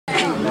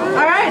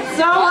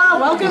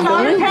Welcome to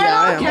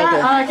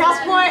Underpanel,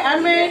 Castboy,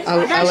 Anime,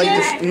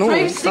 Convention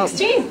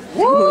 2016.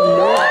 Woo!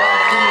 So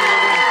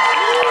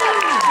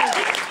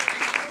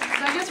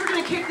I guess we're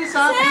gonna kick this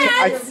off.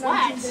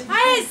 What?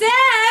 Hi,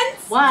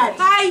 Sans! What?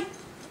 Hi.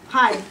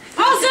 Hi.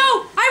 Also,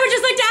 I would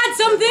just like to add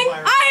something.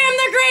 I am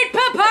the Great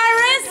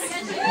Papyrus!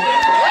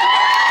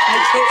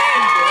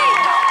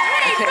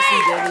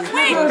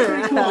 Wait,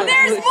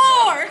 there's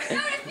more!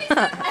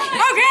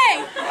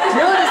 Okay!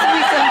 Notice me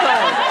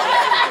sometime.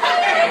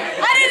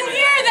 I didn't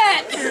hear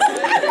that!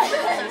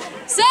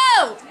 So,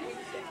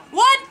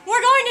 what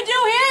we're going to do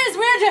here is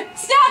we're to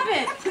stop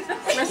it!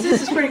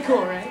 This is pretty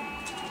cool, right?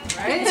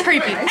 It's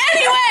creepy.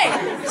 Anyway,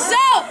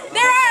 so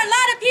there are a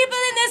lot of people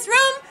in this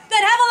room that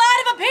have a lot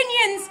of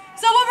opinions.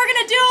 So what we're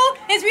going to do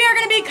is we are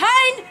going to be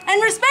kind and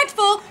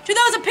respectful to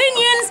those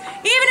opinions,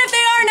 even if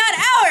they are not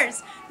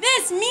ours.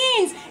 This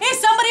means if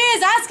somebody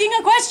is asking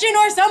a question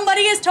or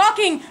somebody is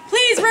talking,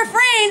 please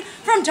refrain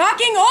from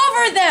talking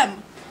over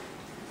them.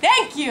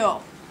 Thank you.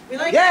 We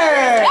like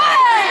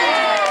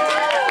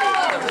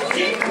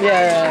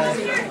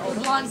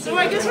So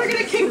I guess we're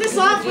gonna kick this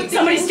off with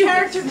somebody's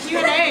character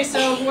Q&A.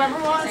 So whoever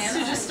wants to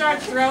just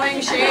start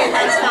throwing shade,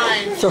 that's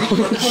fine.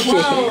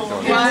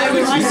 Whoa!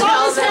 I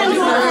saw the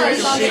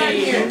Sans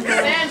here.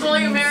 Sans, will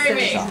you marry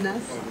me?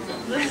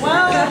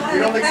 Well, I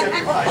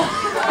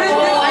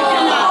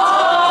cannot.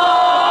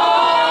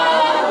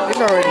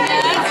 That's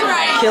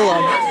right. Kill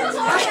him.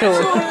 Kill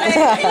him.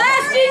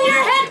 Blast in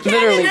your head,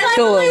 Literally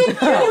kill him.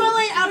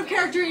 Genuinely out of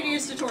character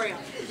idiots tutorial.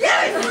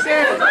 Yes!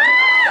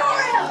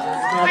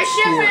 I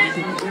ship it.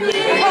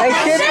 I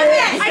ship it.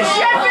 I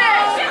ship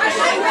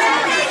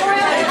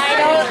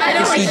it.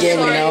 You see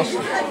Damien now.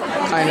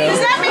 I know. Does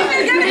that mean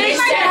you're gonna be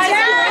my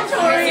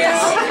territorial?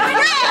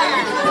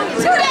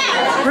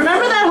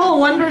 Remember that whole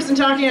one person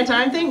talking at a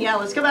time thing? Yeah,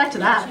 let's go back to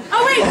that.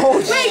 Oh wait.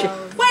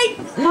 What?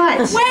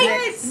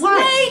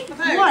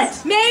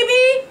 What?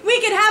 Maybe we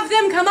could have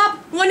them come up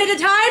one at a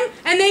time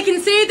and they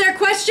can say their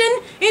question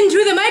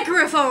into the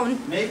microphone.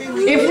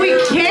 If we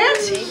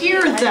can't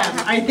hear them,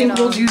 I think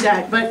we'll do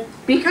that. But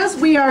because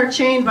we are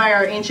chained by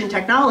our ancient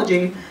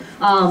technology,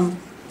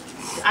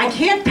 I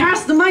can't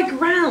pass the mic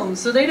around,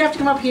 so they'd have to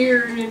come up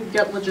here and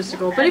get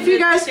logistical. But if you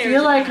guys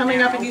feel like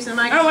coming up and using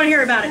the mic, I don't want to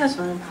hear about it. that's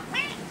fine.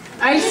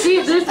 I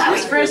see this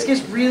Frisk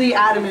is really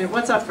adamant.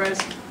 What's up,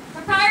 Frisk?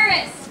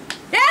 Papyrus!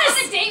 Yes!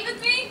 Want a date with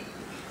me?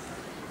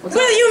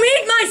 Will you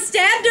meet my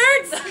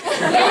standards?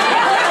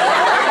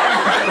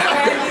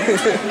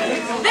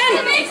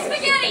 Then make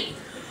spaghetti!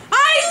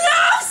 I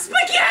love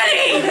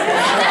spaghetti!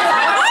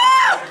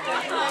 Oh!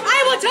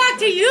 I will talk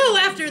to you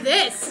after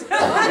this.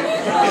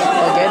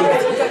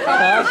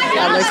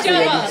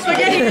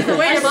 Spaghetti is the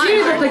way I to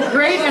see that the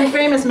great and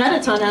famous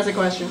McDonald has a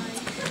question.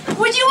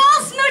 Would you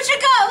all smooch a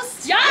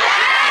ghost? Yeah!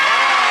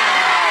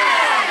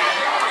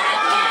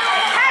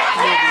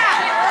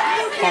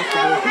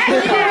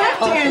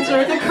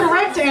 The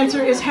correct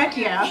answer is heck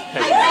yeah.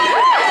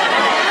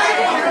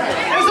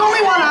 There's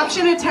only one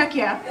option, it's heck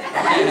yeah.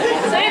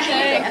 Same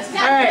thing.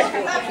 Alright.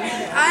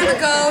 I'm a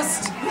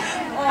ghost.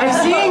 I'm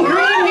seeing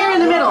green here in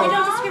the middle.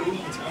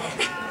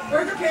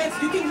 Burger Pants,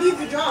 you can leave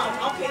the job.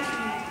 I'll pay for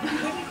you.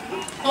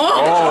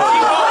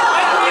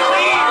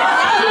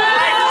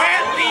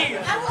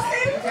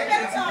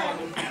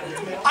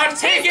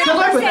 Good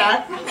luck with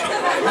that.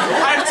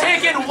 I've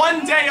taken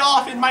 1 day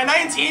off in my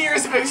 19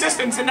 years of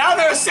existence, and now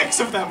there are 6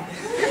 of them.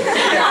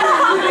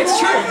 It's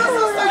true.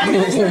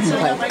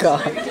 Oh my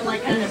god.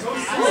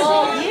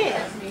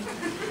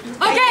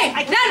 Okay,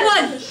 that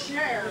one.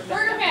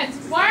 Burger Pants,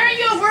 why aren't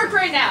you at work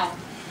right now?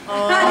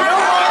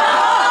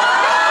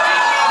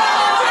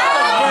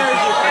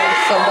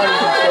 Somebody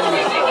can kill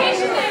me.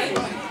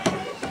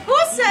 Who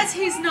says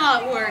he's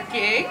not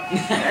working?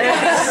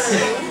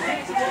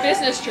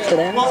 Business trip.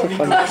 Today, Well, so funny.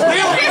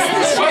 clearly,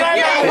 when I'm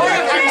at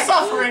work, I'm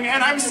suffering,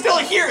 and I'm still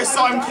here,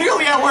 so I'm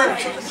clearly at work.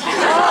 It's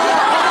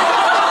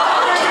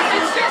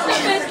just a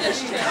business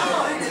trip.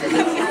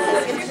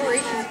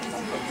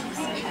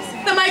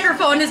 The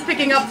microphone is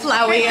picking up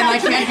Flowey and I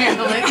can't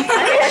handle it.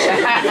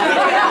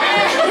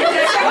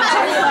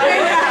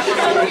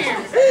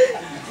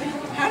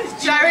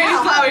 Gyrating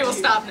Flowey will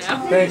stop now.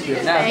 Thank you.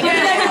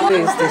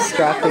 Please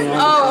distracting one.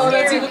 Oh,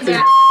 that's even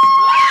better.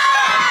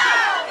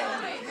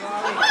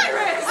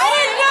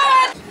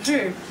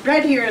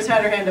 Red here has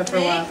had her hand up for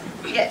a while.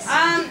 Yes.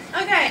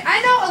 Okay,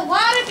 I know a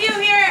lot of you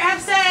here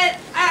have said,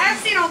 I've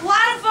seen a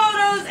lot of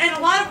photos and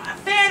a lot of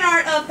fan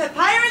art of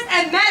Papyrus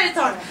and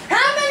Metaton.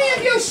 How many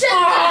of you ship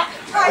that?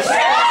 What's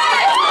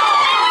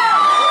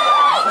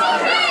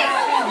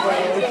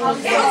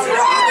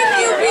wrong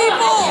with you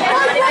people?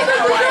 What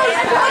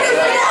is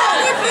wrong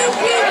with you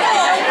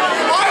people?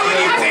 Why would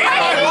you take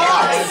my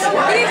box?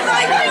 He's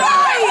like,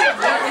 why?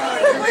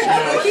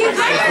 He's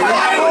like,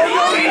 Why would you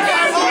take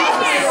my box?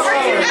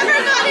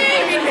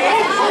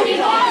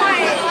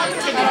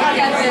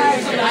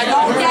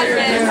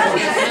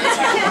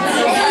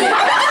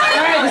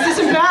 Alright, this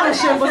isn't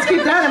Battleship. Let's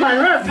keep that in mind.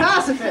 We're a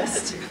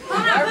pacifist.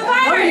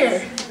 Over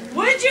here.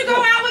 Would you go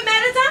out with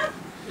Metaton?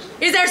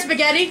 Is there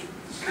spaghetti?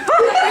 Then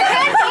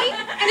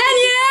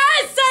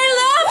yes!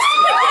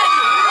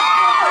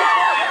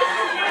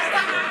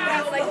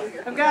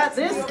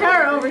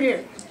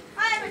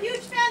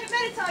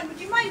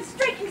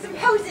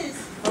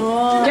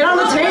 Get on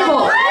the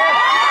table.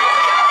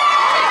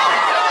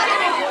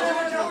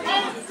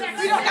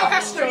 We don't know how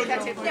straight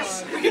that table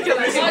is. We can get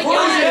that table.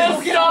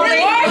 Get on the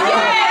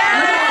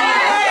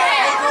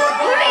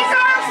These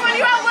arms when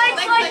you have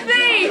legs like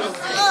these!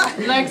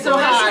 Legs so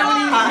high.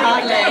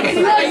 Hot legs.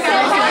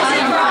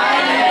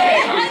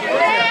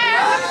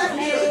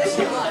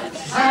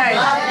 Alright,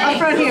 up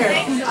front here.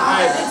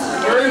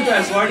 Very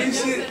fast.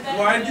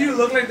 Why do you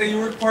look like that you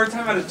work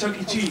part-time at a Chuck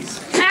E.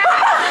 Cheese?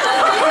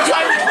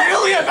 I'm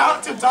really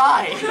about to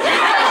die.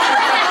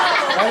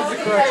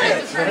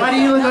 Why do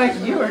you look like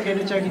you work at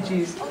a Chuck E.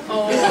 Cheese?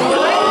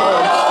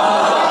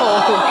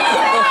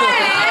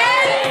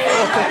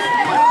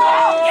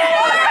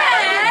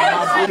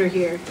 Over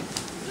here.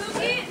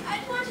 Lucy, I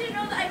just want you to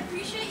know that I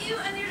appreciate you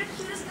and you're the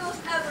cutest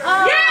ghost ever. I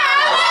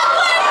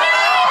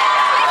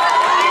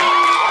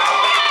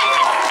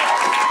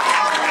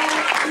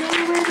don't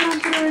know whether I'm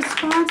going to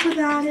respond to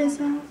that is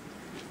No,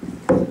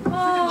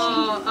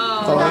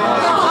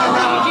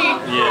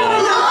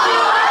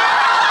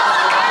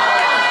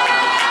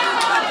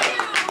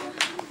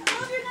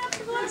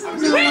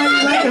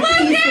 I'm like a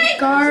piece of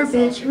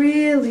garbage,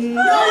 really.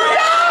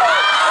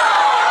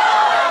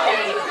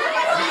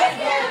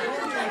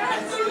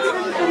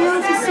 Everybody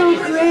else is so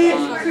great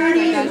and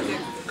pretty.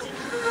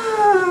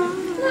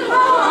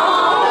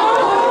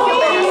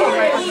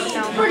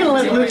 We're gonna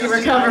let Lucy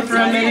recover for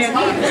a minute.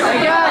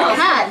 I got a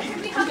hat.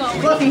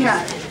 Fluffy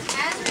hat.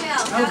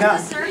 Oh God.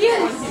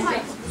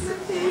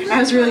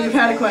 Azrael, you've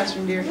had a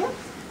question, dear.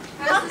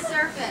 How's the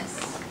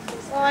surface?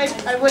 Well,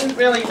 I wouldn't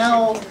really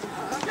know.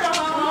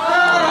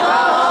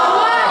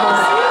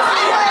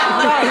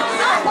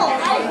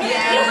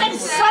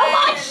 Humans so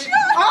much!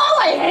 Oh,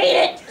 I hate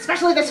it!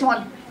 Especially this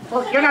one.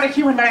 Well, you're not a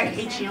human, but I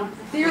hate you.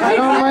 I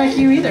don't like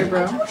you either,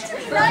 bro.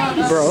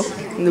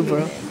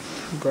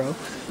 Bro.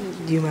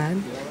 Do you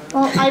mind?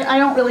 Well, I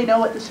don't really know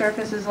what the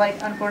surface is like,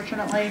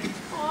 unfortunately.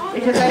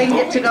 Because I didn't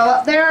get to go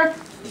up there.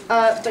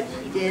 But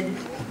he did.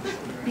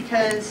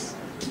 Because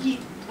he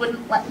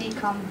wouldn't let me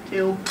come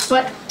too.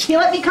 But he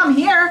let me come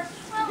here.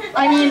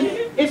 I mean,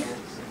 if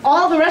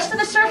all the rest of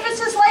the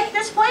surface is like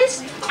this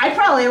place, I'd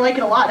probably like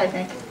it a lot, I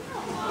think.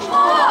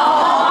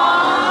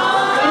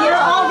 And you're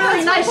all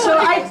really nice, so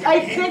I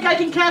think I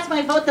can cast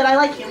my vote that I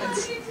like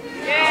humans.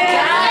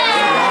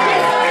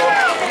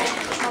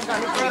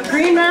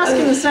 Green mask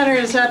in the center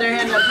has had their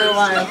hand up for a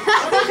while.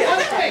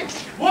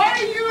 Why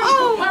are you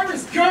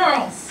Papyrus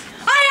girls?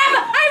 I have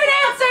an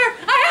answer!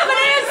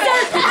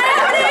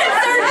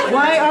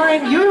 Why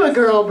aren't you a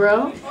girl,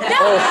 bro?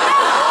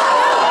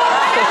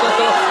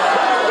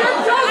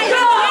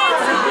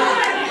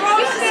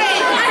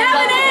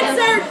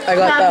 I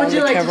got Pat, that would on you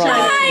the like to camera. try? I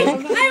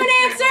have an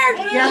answer!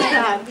 Yes,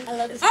 Pat.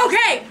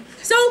 Okay,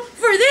 so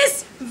for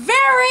this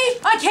very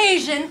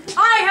occasion,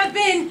 I have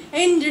been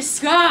in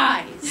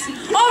disguise.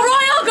 A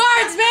royal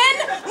guardsman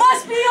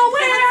must be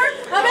aware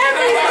of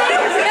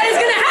everything that is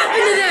going to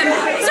happen to them.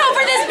 So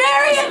for this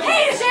very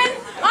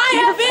occasion, I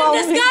have been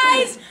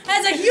disguised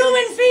as a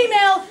human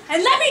female,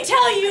 and let me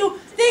tell you,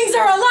 things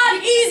are a lot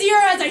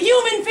easier as a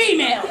human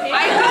female.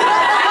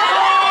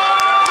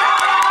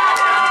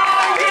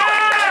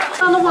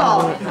 On the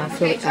wall. I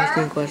feel like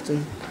asking a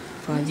question.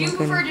 Do you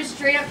prefer just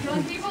straight up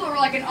killing people or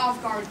like an off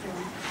guard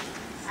killing?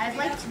 I'd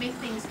like to make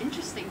things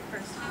interesting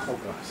first. Oh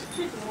gosh. I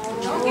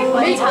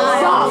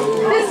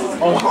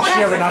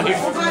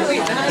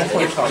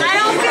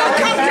don't feel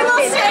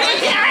comfortable sitting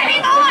here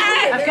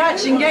anymore! I've got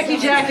Shingeki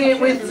jacket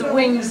with the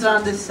wings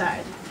on this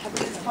side.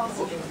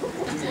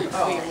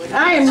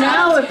 I am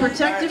now a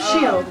protective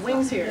shield.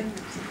 Wings here.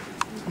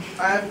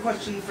 I have a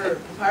question for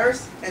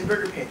Papyrus and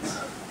Burger Pants.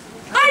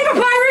 I'm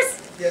Papyrus!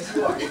 Yes,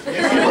 you are.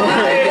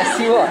 Yes,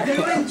 you are. Do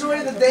you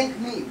enjoy the dank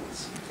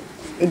memes?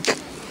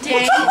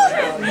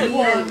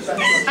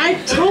 I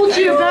told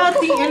you about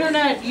the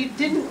internet. You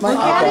didn't look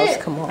at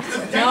it? Come on.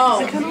 No.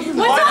 What's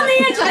on the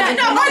internet?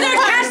 Are there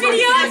cat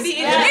videos? Is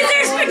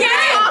there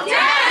spaghetti?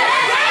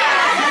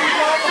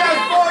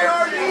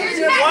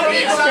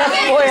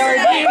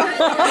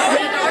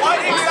 What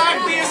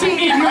exactly is a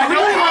meme? I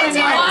don't have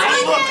time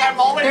to look. I'm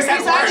always There at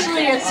is work.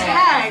 actually a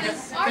tag.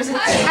 There's a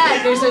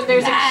tag. There's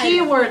a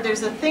keyword.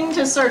 There's a thing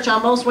to search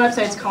on most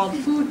websites called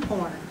food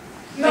porn.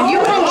 And you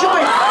would enjoy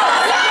it.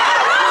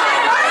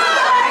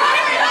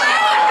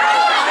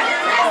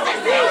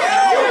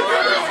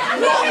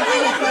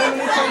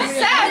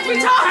 We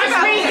talked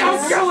about it.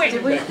 Don't do it.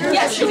 Did we?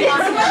 Yes, you did.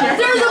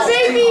 There's a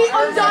baby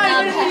of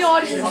diamond in the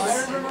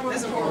audience.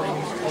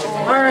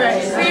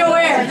 Alright. Be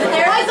aware that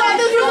there is a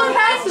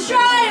has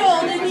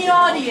child in the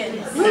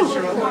audience. So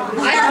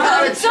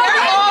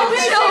we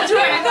should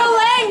keep the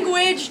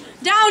language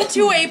down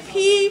to a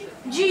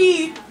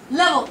PG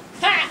level.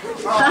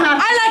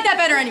 I like that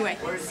better anyway.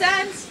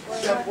 Sans.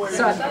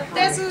 Son.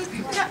 There's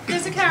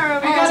a Chara.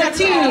 I got a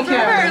teeny for a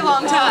very Chara.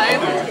 long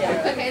time.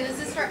 Okay, this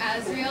is for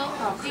Azrael.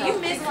 Do you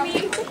miss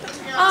me?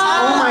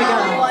 Oh my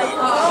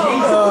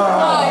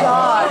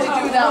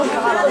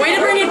god. Way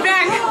to bring it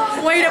back.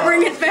 Way to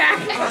bring it back.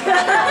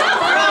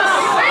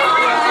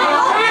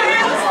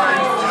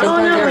 Oh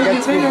no, you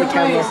It's been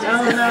replaced.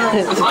 Oh no.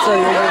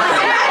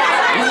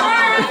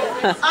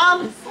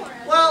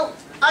 Well,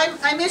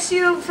 I miss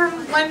you from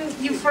when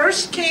you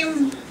first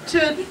came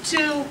to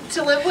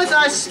live with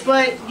us,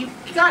 but you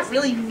got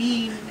really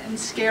mean and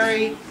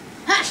scary.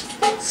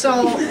 So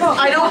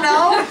I don't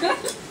know.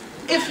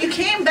 If you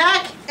came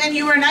back and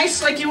you were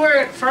nice like you were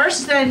at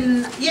first,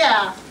 then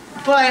yeah.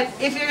 But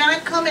if you're gonna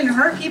come and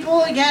hurt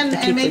people again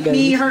and make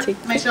me hurt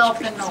myself,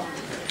 then no.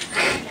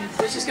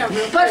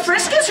 But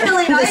Frisk is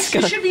really nice.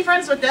 You should be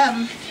friends with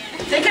them.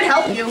 They can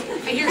help you.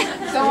 Keep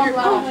doing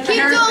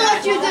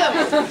what you do.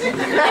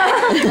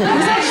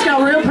 This actually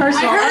got real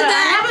personal. I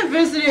haven't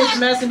visited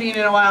Mezzanine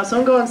in a while, so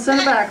I'm going to send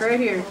it back right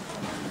here.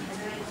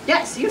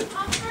 Yes, you.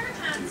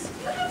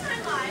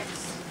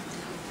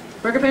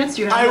 Burger Pants,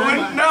 do you have I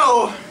wouldn't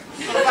know.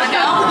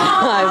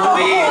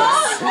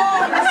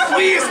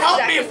 Please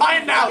help me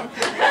find out.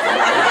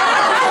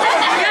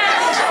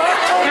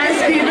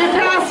 Guys, keep it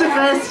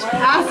pacifist.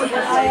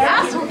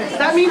 Pacifist.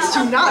 That means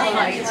to not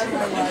fight.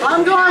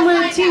 I'm going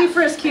with Teeny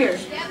Frisk here.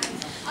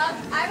 I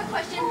have a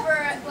question for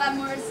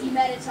Glamorous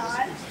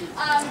Metaton.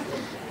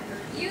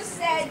 You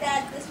said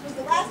that this was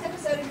the last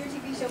episode of your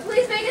TV show.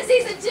 Please make it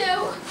season 2.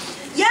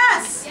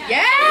 Yes.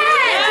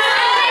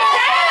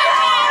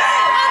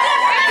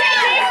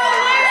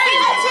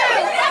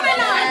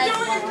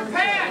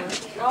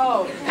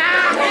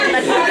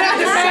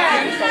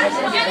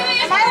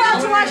 Am I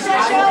allowed to watch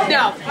that show?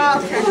 No.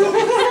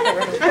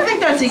 I think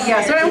that's a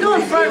yes. All right, I'm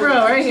going front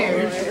row right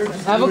here.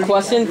 I have a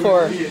question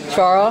for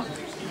Chara.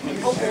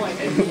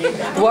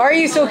 Why are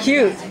you so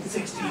cute?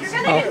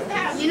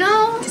 You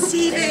know,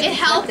 it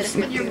helps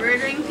when you're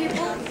murdering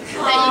people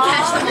that you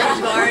catch them off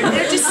guard.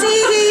 They're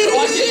deceiving.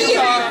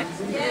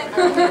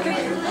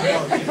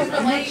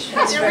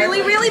 They're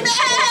really, really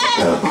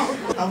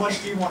bad. How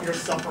much do you want your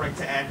suffering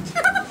to end?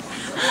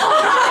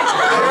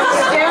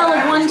 Scale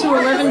of 1 to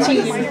 11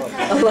 team.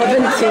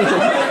 11 team.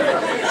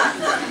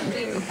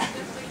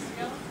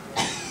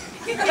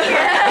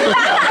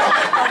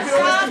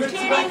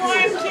 Kitty,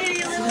 warm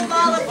kitty, little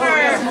lollipop.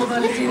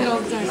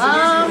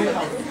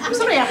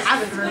 Somebody I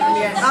haven't heard of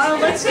yet.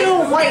 Let's do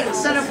white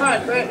instead of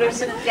front.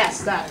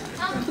 Yes, that.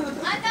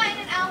 Undyne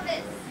and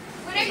Albus,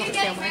 when are you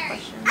getting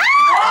married?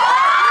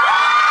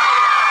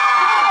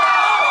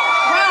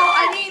 Well, I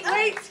mean,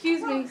 wait,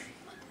 excuse me.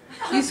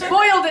 You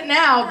spoiled it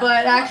now,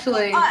 but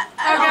actually. What?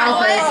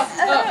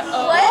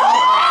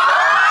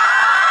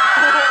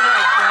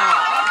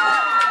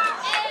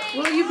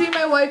 Will you be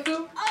my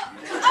waifu?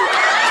 I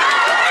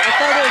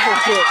thought it was a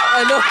joke. I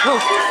know.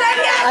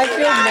 I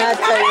feel mad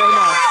right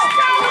now.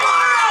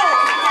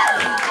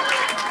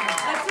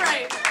 That's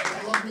right.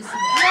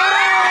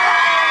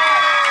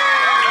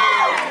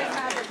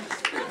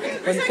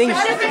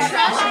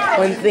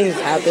 When things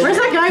happen. Where's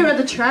that guy who had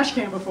the trash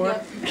can before?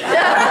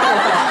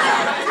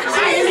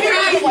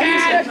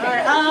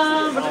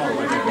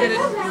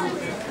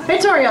 Hey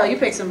Toriel, you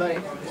pick somebody.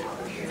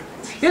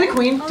 You're the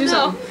queen. Do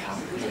something.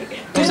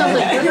 Do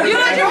something. You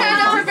had your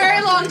hand out for a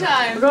very long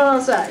time. We're going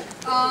outside.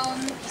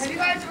 Have you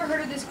guys ever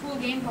heard of this cool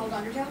game called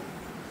Undertale?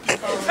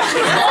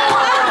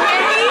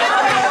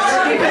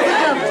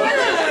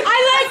 I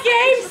like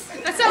games.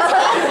 That sounds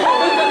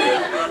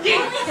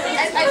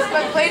I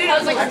played it. I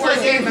was like, the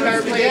worst game I've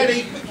ever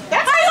played. I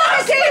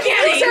love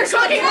spaghetti.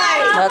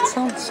 That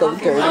sounds so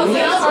dirty. Oh,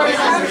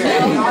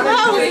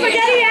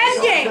 spaghetti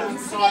and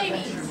games.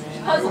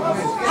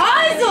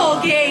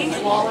 Puzzle games.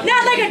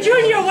 Not like a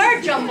junior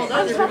word jumble.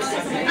 Those are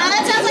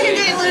That sounds like a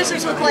game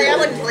losers would play. I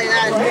wouldn't play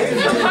that.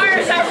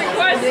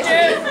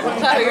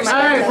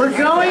 Alright, we're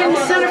going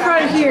center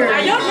front here.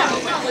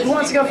 Who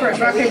wants to go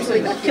first? Rock, paper,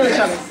 scissors. Kill each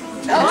other.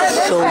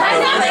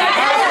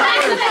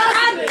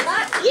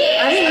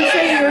 I didn't even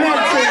say you had to.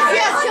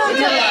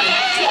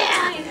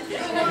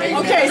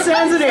 Okay, so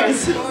as it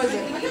is.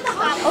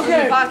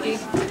 Okay.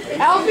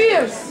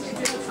 Alpheus.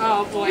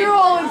 Oh boy. You're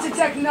all into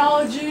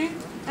technology,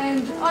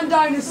 and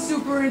Undyne is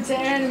super into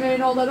anime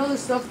and all that other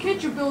stuff.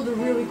 Can't you build a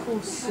really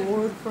cool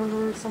sword for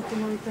her or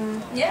something like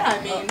that? Yeah,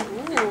 I mean.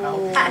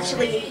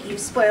 Actually, you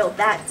spoiled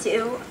that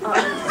too. I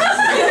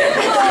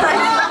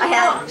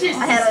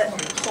had a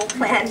whole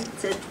plan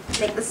to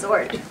make the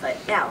sword, but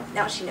now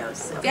she knows.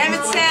 So. Damn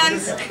it,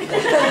 Sans.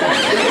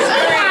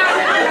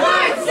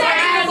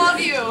 I love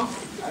you.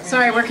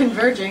 Sorry, we're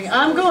converging.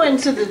 I'm going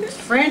to the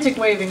frantic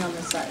waving on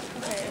this side.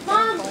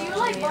 Mom, do you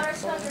like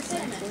butterscotch or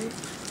cinnamon?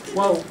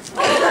 Whoa.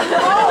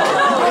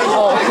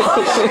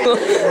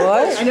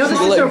 What? I know this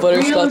You is like a real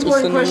butterscotch with important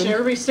cinnamon? question.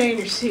 Everybody stay in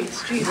your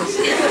seats. Jesus.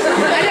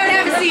 I don't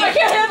have a seat. I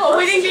can't handle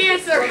waiting the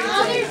answer.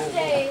 Mother's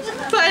Day.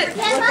 But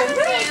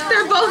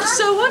they're both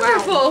so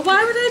wonderful.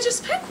 Why would I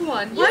just pick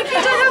one? Why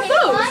can't I have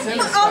both?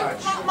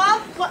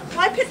 Mom,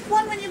 why pick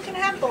one when you can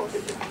have both?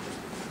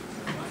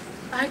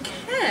 I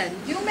can.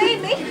 You may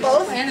make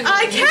both.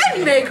 I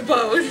can make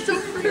both.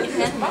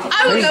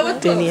 I would go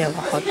with Didn't he both. have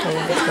a hot dog?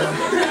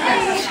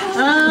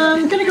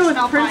 I'm gonna go with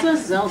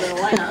Princess Zelda.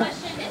 Why not?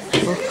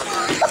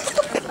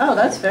 Oh,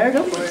 that's fair.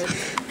 Go for it.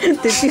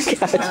 Did you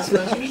catch that?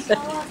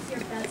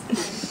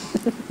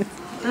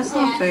 That's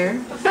not fair.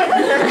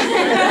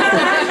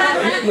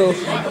 No.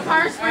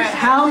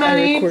 How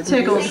many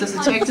tickles does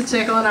it take to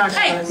tickle an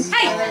octopus?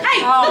 Hey!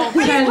 Oh,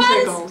 10 puns!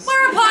 tickles.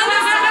 We're a puns!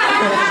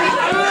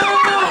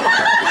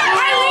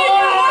 I leave you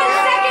 1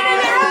 second and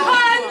there are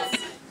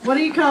puns! What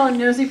do you call a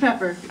nosy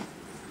pepper?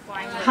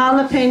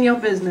 Jalapeno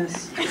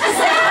business.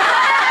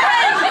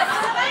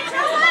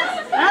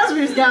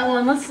 Asby's got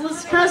one. Let's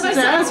pass it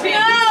to Asby.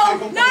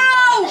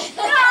 No!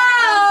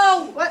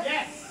 What?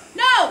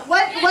 No!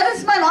 What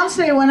does my mom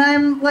say when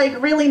I'm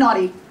like really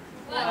naughty?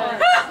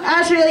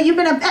 Ashley, you've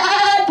been a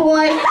bad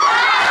boy.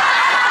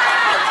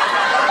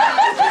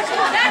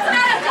 That's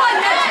not a pun,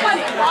 that's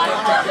funny.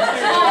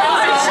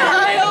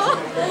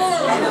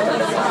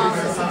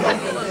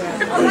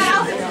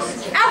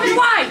 Alvin,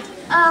 why?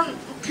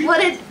 What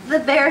did the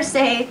bear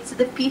say to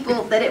the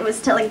people that it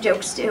was telling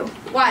jokes to?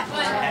 What?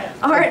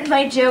 Aren't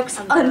my jokes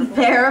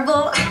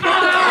unbearable?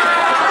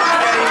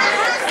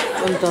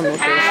 I'm done with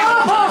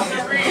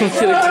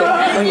this.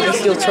 I'm gonna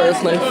steal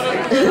Chara's knife.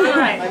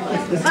 Alright,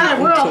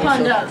 we're all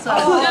punned up, so.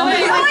 Mom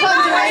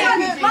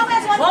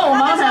has one. Whoa,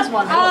 Mom has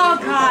one. Oh,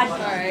 God.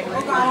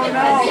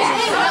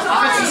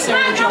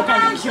 Unnecessary joke,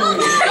 I'm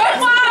curious.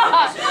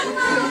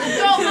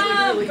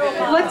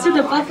 What did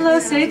the buffalo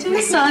say to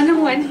his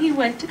son when he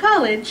went to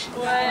college?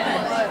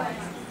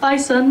 Bye,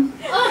 son.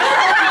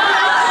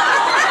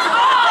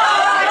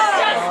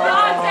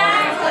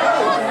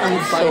 I'm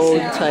so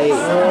tight.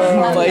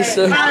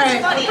 Bison.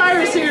 Alright,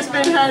 Pyrus here's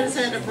been had his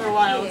hand up for a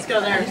while. Let's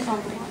go there.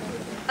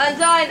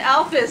 Undyne,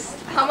 Alphys,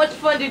 how much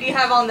fun did you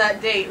have on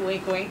that date?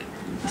 Wink, wink.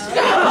 I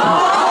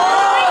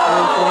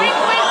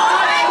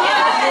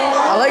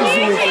like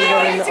zooming through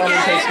on the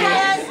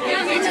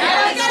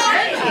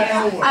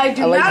I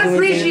do not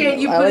appreciate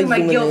you putting my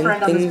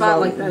girlfriend on the spot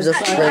like this. I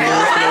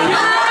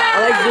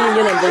like zooming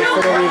in on things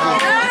for no reason.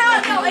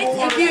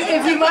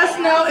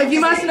 If you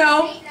must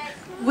know,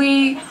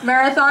 we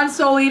marathon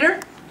Soul Eater,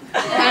 and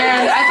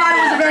I thought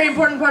it was a very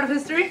important part of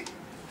history.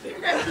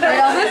 Right,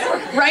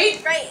 Elvis?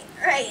 Right?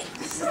 Right.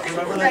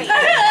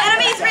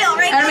 Enemy's real,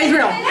 right? Enemy's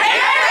real.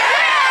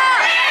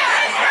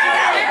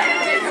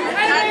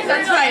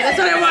 That's right. That's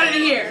what I wanted to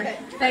hear.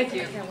 Thank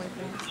you.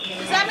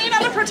 Does that mean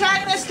I'm a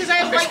protagonist because I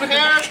have white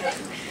hair?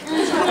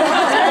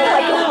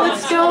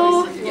 Let's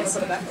go.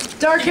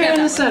 Dark hair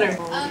in the center.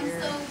 So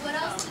what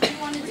else do you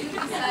want to do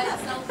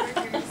besides sell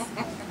burgers?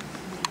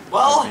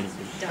 Well,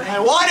 I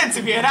wanted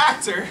to be an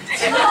actor.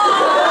 Get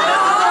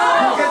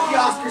the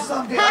Oscar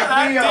someday.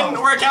 That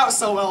didn't work out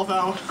so well,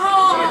 though.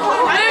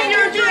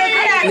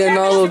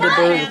 Leonardo the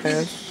Burger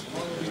fan.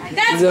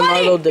 That's Leonardo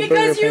funny, the Burger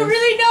because you fan.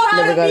 really know how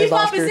Never to got his beef up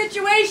a Oscar.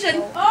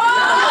 situation.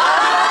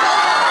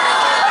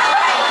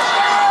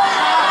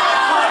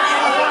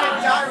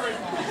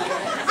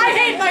 I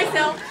hate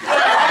myself.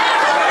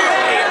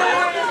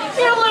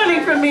 You're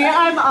learning from me.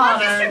 I'm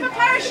honored.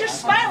 Papyrus, you're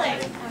smiling.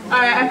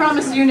 Alright, I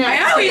promise you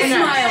next. I always You're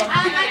next. smile.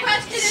 My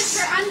question is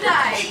for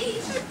Undyne.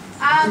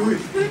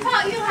 Who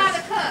taught you how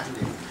to cook?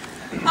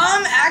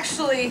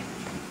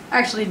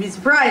 Actually, you'd be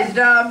surprised.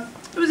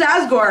 It was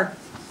Asgore.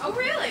 Oh,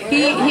 really?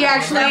 He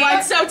actually. That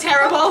one's so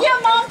terrible. Yeah,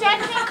 Mom, Dad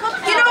can't cook.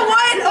 You know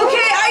what?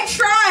 Okay, I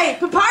tried.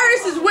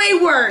 Papyrus is way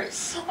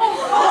worse.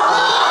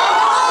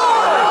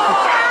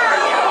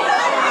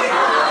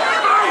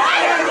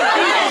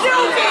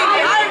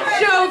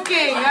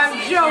 I'm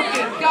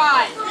joking.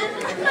 God.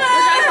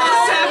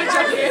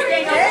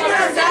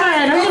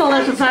 Alright, I'm gonna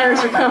let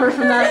Papyrus recover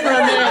from that for a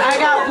minute. I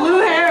got blue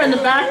hair in the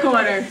back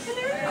corner.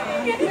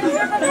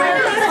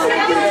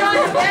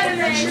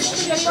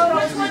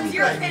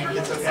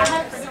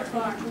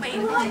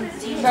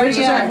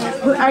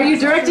 Are you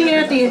directing it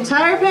at the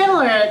entire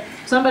panel or at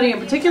somebody in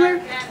particular?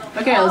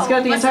 Okay, let's go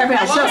at the entire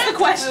panel. What's the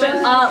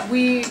question?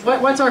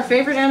 What's our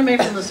favorite anime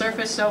from the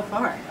surface so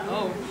far?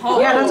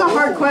 Yeah, that's a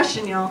hard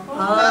question, y'all.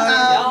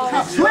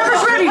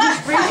 Whoever's ready,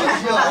 just raise your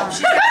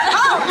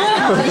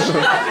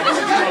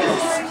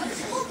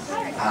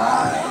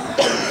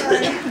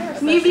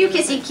Mew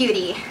Kissy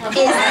Cutie is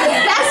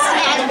the best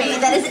anime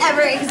that has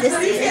ever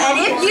existed. And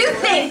if you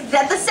think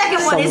that the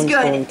second one is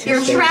good,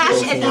 you're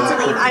trash and need to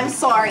leave. I'm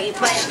sorry,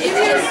 but it's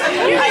just...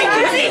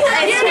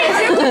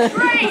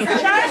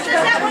 Chara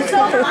said that one's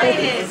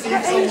overrated.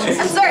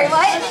 I'm sorry,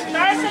 what?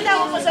 Chara said that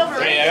one was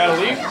overrated. Hey, I gotta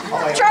leave.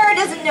 Chara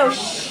doesn't know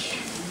shh.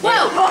 Whoa!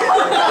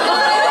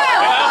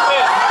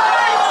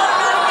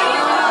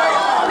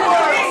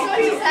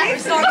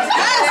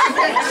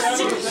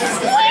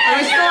 Are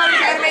we still on the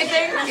anime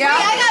thing? Yeah.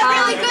 I got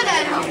really good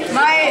at it.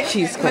 My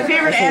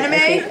favorite anime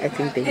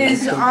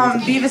is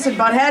Beavis and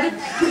Butthead.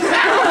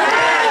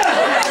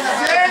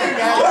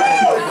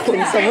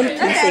 When someone can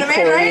say Anime,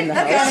 Corey right? in the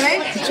That's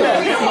house.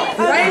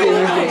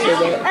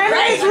 anime. And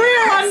it's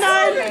real,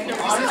 Undyne!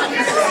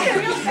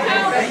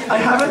 I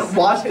haven't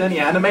watched any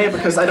anime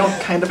because I don't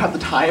kind of have the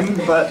time,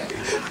 but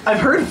I've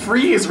heard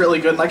Free is really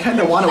good and I kind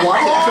of want to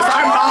watch it because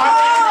I'm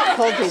not.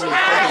 Call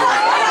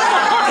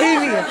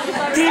Damien.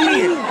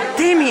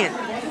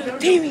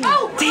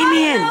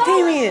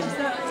 Damien.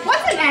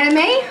 What's an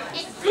anime?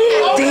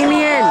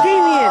 Damien.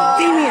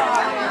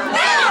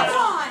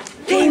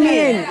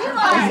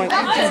 Oh my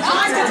God.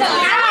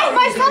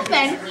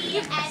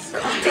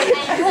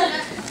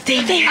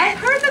 I've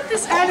heard that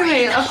this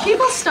anime of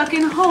people stuck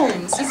in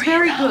homes is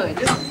very good.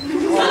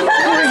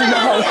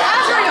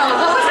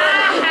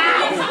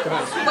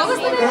 What was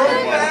the name?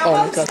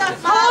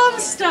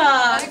 Homestuck.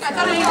 I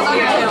thought it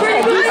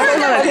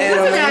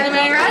was an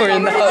anime, right?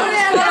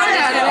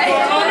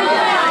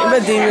 I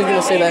bet Damien's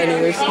gonna say that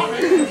anyways.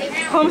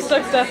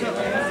 Homestuck's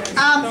definitely.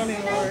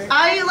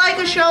 I like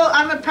a show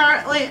I'm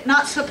apparently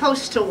not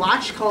supposed to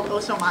watch called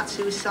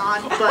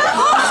Osomatsu-san, but it says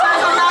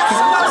I'm not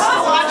supposed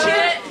to watch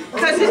it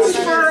because it's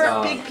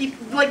for big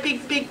people, like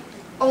big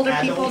older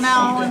people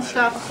now and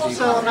stuff.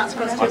 So I'm not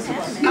supposed to. How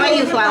about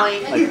you,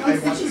 Flowey?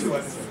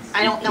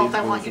 I don't know if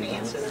I want you to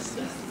answer this.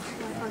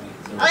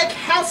 I like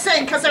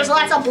Hellsing because there's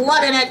lots of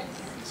blood in it.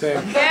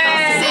 Same.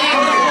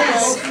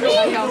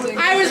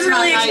 I was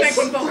really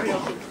expecting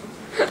both.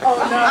 I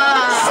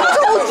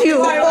told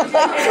you.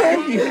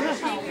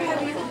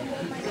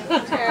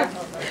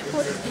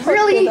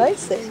 Really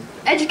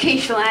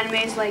educational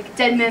animes like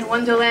Dead Man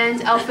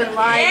Wonderland, Elfin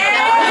Lied.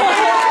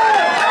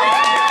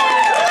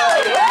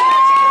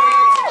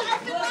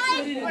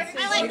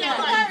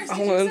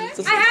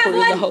 I have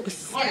one.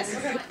 Yes.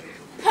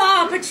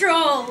 Paw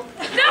Patrol.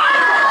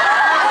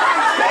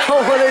 I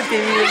wanted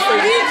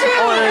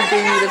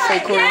Damien to say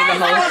Corey in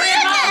the house.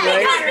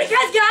 Right?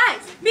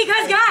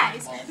 Because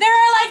guys, there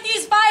are like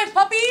these 5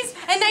 puppies,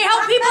 and they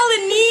help people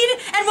in need,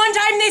 and one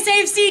time they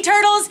saved sea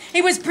turtles.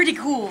 It was pretty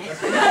cool. It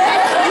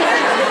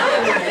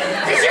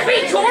should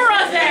be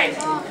Chara thing!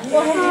 Oh,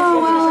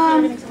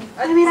 well,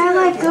 I mean, I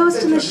like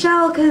Ghost in the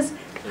Shell because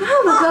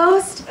I'm a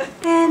ghost,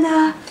 and,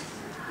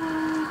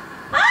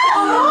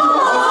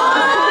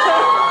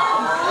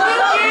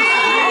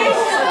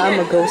 I'm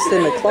a ghost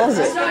in the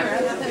closet.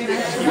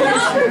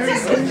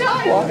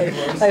 Why?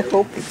 I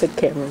hope the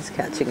camera's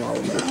catching all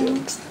of the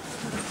jokes.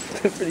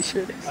 I'm pretty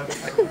sure it is.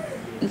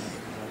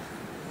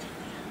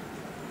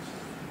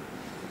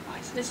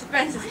 The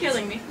suspense is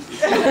killing me.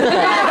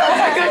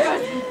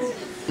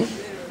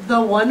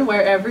 The one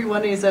where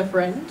everyone is a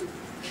friend?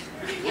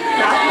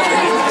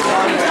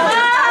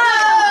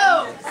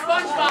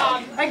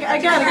 SpongeBob! I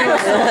gotta go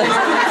with Soul Eater.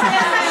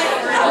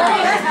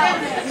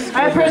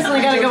 I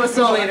personally gotta go with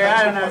Soul Eater.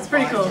 I don't know, it's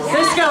pretty cool.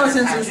 There's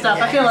skeletons and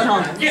stuff, I feel at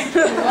home.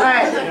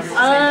 Alright.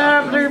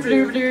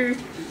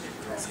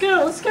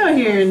 Let's go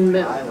here in the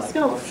middle.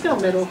 Let's go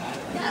middle.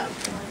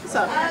 What's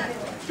up?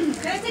 Can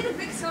I take a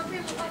big selfie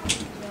of the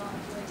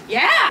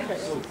Yeah!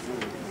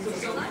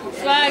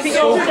 Like,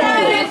 So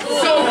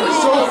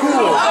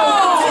cool.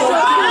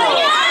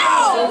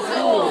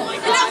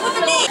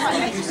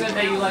 You said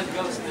that you like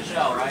Ghost in the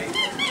Shell, right?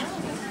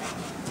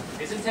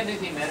 Isn't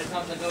technically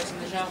Metatron the Ghost in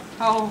the Shell?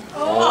 Oh.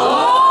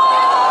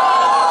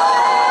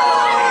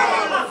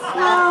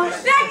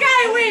 That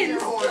guy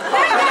wins!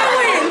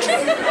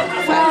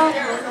 well,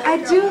 I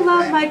do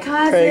love my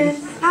cousin.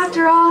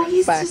 After all,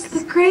 he's just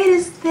the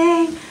greatest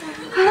thing.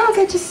 I don't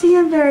get to see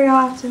him very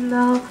often,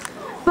 though.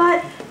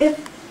 But if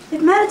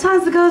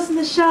Mettaton's the Ghost in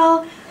the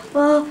Shell,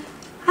 well,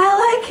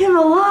 I like him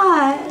a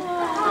lot.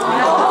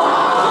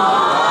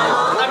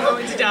 I'm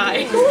going to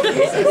die. Go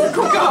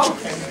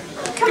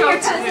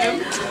to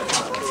him.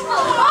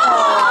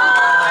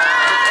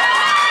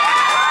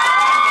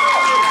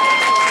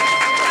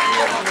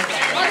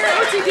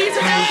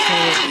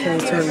 Can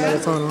we turn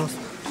Mettaton off?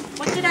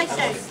 What did I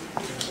say?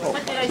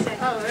 What did I say?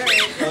 Oh, alright.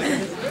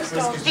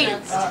 Eat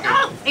it.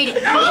 Eat it. Eat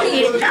it.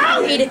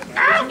 Eat it.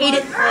 Eat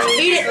it.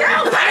 Eat it.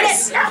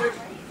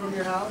 From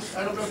your house? I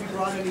don't know if you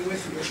brought any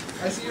with you.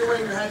 I see you're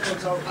wearing your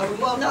headphones, so I would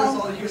love for us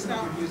all to hear some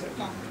of your music.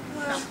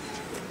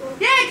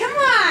 Yeah, come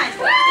on!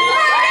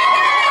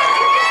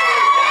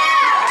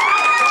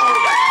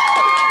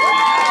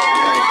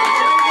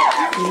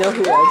 You know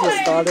who I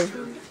just thought of?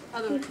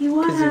 If you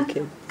want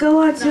to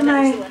go onto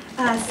my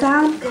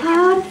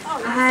SoundCloud,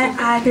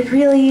 I could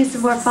really use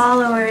some more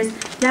followers.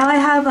 Now I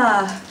have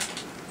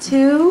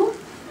 2,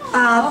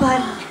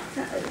 but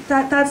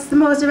that's the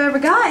most I've ever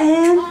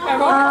gotten.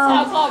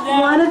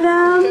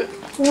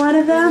 One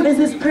of them is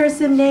this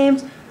person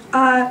named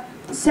I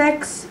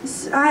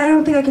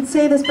don't think I can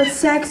say this, but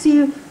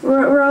Sexy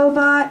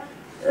Robot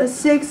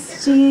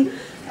 69.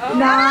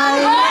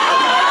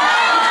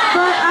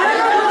 But I don't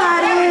know who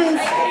that is.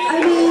 I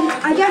mean,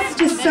 I guess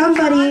just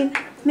somebody.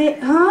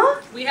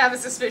 Huh? We have a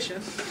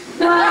suspicion.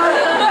 Well,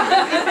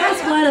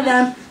 that's one of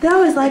them. They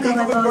always like all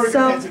my posts,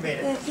 so.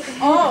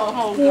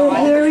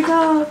 Here we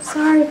go.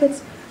 Sorry if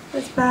it's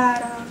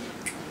bad.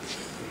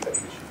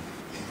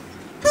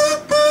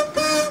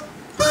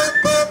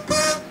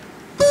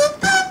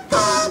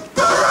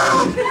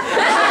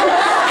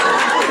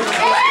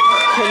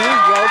 Can you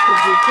yell for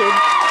your kid?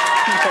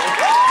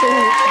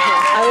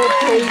 I will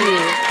pay you.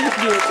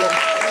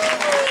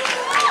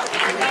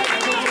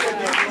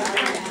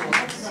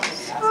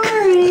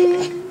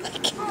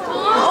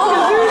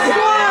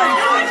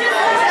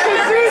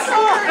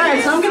 Alright,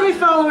 so I'm gonna be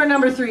follower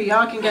number 3.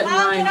 Y'all can get in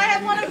line. Can I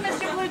have one of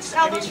Mr. Bluch's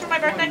albums for my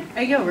birthday?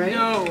 There you go, right?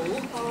 No.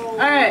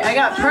 Alright, I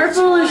got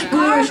purplish,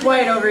 bluish,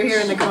 white over here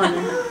in the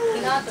corner.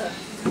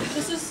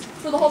 This is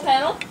for the whole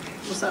panel?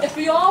 What's up? If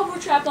we all were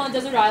trapped on a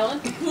desert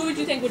island, who would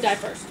you think would die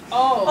first?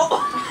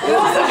 Pacifist.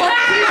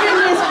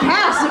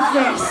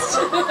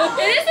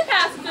 It is a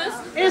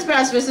pacifist. It is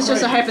pacifist. It's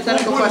just a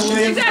hypothetical question.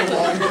 Exactly.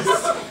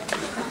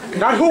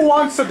 Not who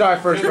wants to die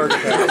first, Burger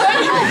King. Maybe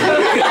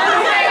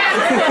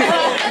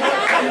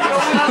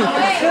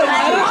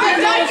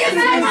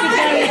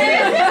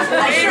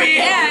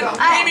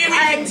we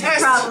can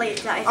test our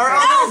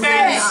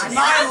Underpanel's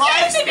 9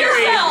 lives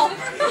theory.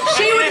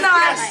 She would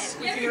not.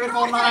 Give it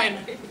all 9.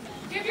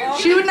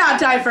 She would not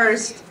die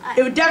first.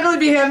 It would definitely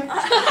be him. Because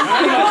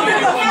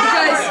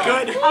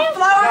Good. a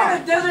flower in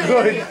the desert.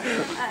 Good.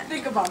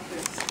 Think about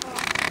this.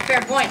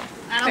 Fair point.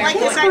 I don't like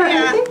this I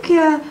idea. think,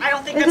 I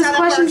don't think if that's this how that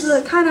question's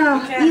works. kind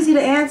of easy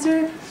to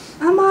answer,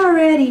 I'm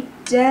already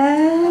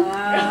dead.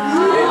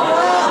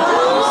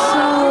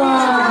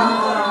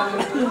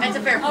 That's a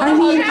fair point. I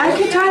mean, I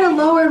could try to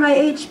lower my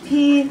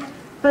HP,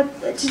 but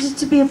just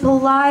to be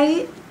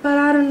polite, but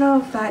I don't know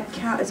if that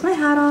counts. Is my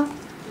hat off?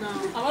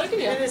 I want to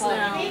give you a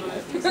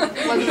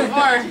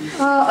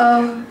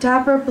Uh-oh,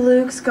 Dapper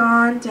Bluke's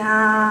gone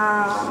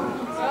down.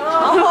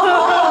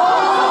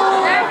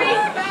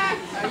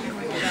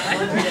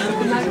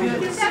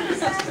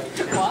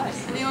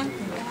 Anyone?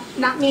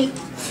 Not me.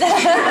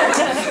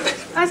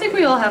 I think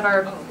we all have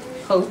our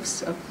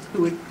hopes of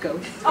who would go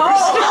first.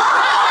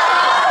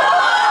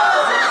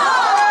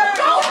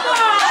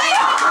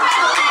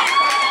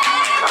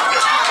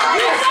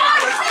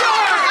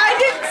 I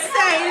didn't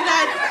say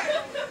that.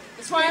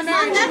 That's why I'm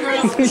married to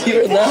girls. Did you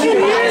hear that? Did you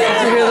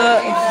hear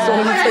that?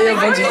 Someone play a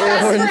bunch of air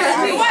horns.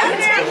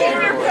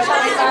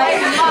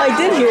 I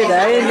did hear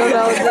that. I didn't know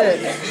that was it.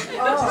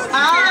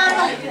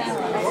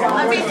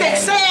 Let me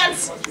fix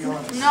sense.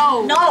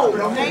 No. No.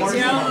 Thanks,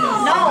 you. No.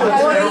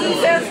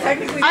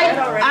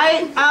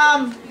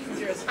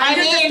 I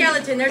mean,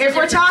 if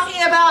we're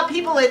talking about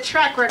people with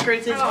track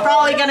records, it's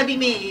probably going to be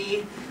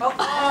me. As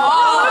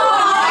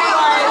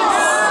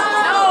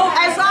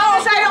long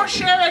as I don't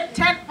share a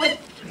tent with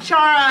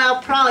Chara,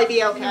 I'll probably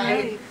be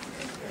okay.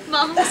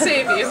 Mom will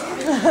save you.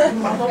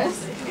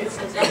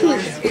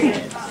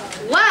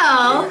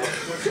 Well,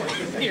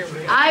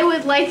 I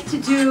would like to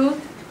do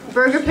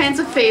Burger Pants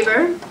a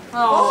favor,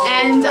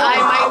 and I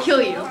might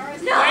kill you.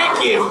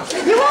 Thank you.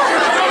 You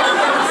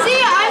won't.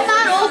 See, I'm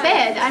not all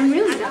bad. I'm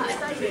really not.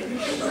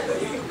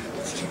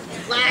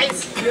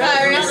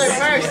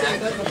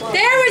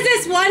 There was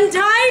this one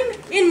time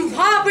in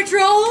Paw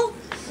Patrol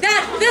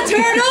that the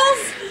turtles,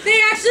 they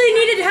actually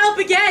needed help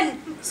again.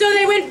 So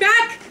they went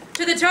back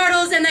to the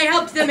turtles and they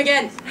helped them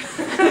again.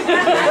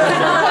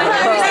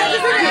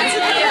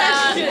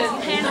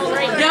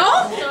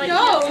 No?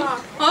 No.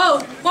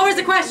 Oh, what was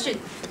the question?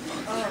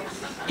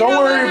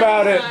 Don't worry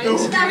about it.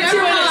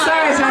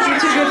 Sorry, Zach, you're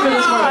too good for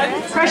this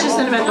one. Precious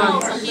cinnamon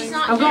buns.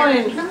 I'm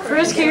going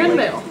Frisk here in the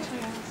middle.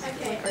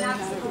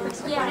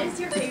 What is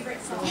your favorite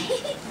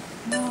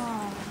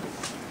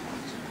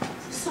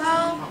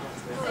song?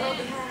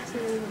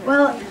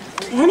 Well,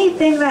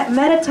 anything that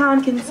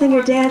Metaton can sing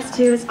or dance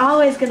to is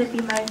always going to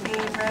be my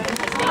favorite.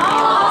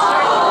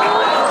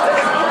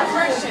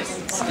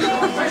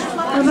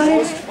 But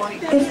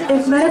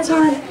if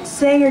Metaton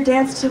sang or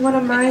danced to one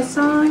of my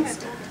songs,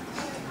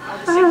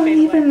 I don't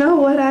even know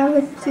what I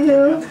would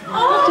do.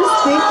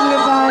 Just thinking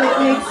about it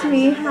makes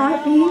me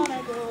happy.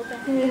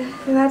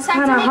 And that's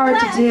kind of hard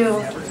to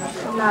do.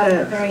 I'm not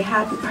a very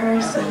happy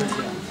person.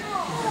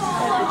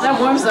 That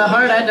warms the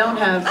heart I don't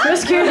have.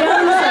 Frisk here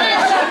down the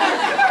side.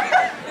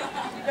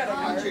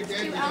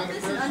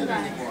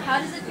 How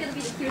does it feel to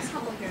be the cutest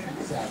couple here?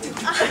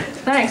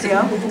 Thanks,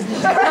 yo.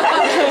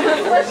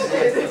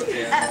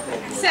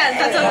 Says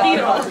that's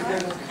unbeatable.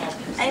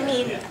 I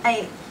mean,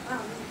 I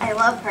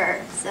love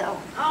her, so.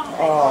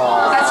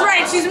 That's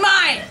right, she's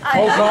mine.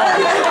 Oh, God.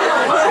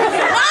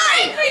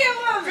 Mine!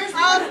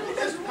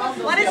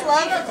 What is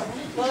love?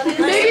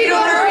 Maybe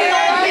don't hurry.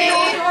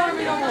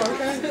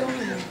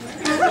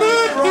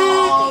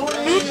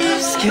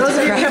 Those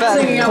of you kept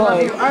singing I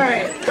love you.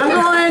 Alright,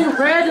 I'm going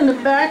red in the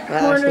back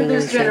corner.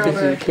 There's General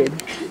Bird.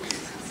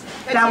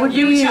 That would be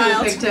you,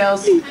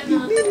 Pigtails.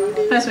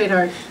 Hi,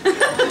 sweetheart.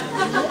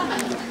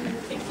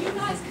 If you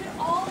guys could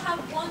all have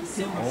one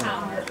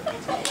superpower,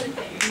 what would it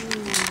be?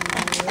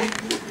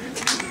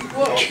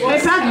 Hey,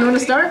 Pat, you want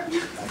to start?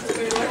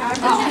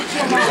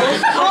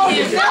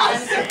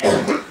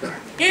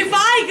 If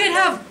I could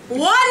have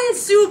one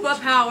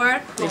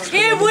superpower,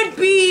 it would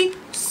be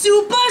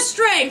super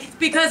strength,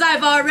 because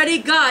I've already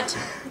got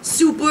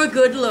super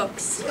good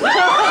looks.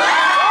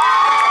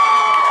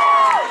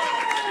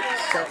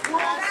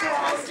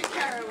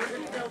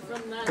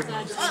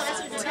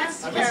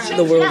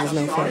 The world is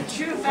no fun.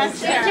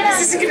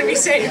 This is gonna be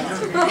safe.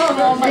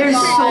 There's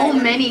so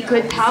many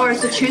good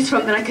powers to choose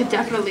from that I could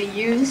definitely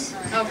use.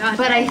 Oh, God.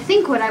 But I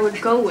think what I would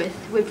go with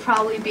would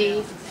probably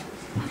be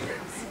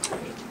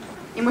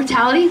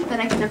immortality, that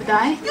I can never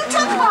die. You took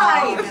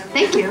mine!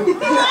 Thank you.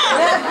 I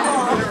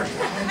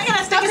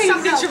gotta Stop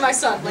taking things from my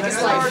son, like his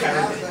life.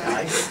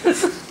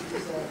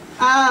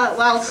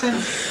 Well,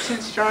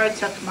 since Chara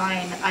took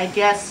mine, I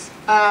guess,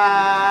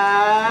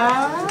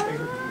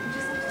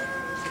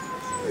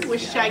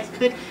 wish I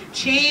could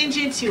change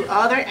into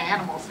other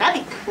animals.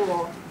 That'd be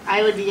cool.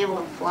 I would be able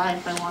to fly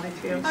if I wanted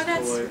to. Oh,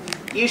 that's...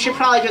 You should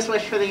probably just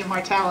wish for the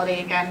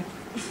immortality again.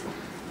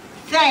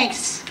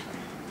 Thanks.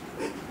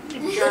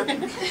 You jerk.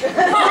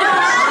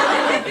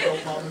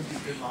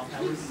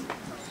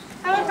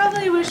 I would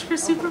probably wish for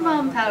super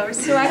mom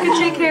powers so I could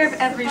take care of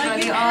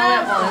everybody all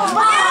at once.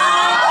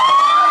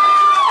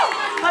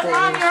 But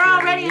Mom, you're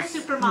already a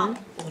super mom.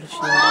 What if she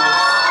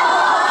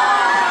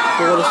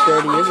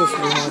already is a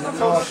super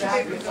mom?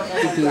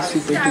 She'd be a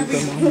super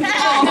duper mom.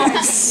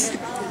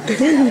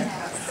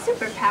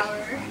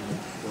 Superpower.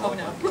 Oh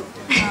no.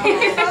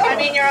 I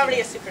mean, you're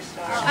already a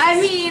superstar. I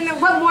mean,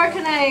 what more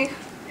can I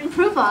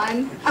improve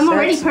on? I'm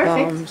already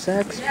perfect.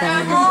 Sex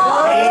bomb.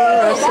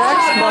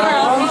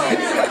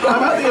 How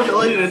about the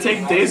ability to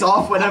take days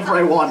off whenever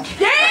I want?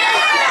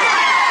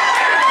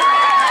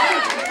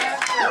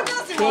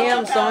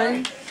 Damn,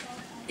 son.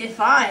 If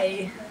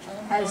I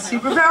had a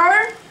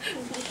superpower,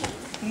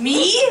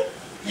 me?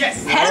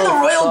 Yes. Head of the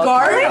Royal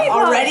Guard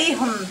already?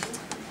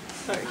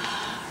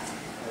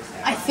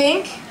 I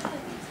think.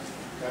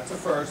 That's a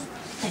first.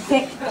 I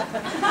think.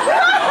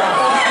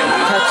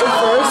 That's a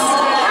first.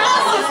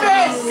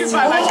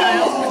 Goodbye, my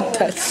child.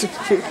 That's a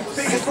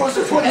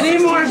first. Any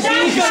more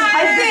beef?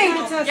 I think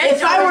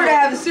if I were to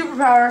have a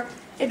superpower,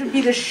 it would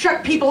be to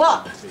shut people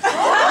up. Say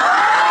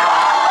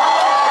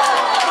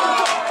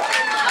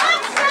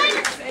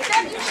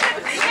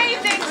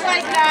things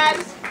like that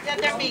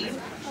they're mean.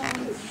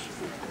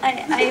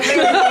 I really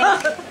think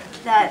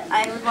that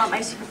I would want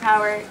my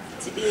superpower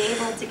to be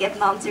able to give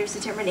monsters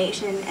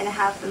determination and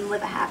have them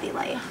live a happy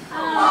life.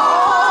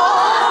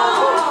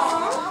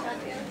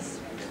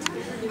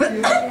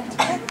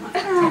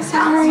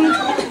 Sorry.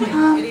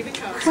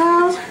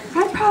 Well,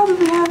 I'd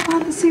probably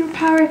want the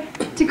superpower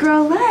to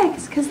grow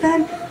legs, because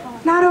then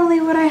not only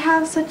would I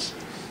have such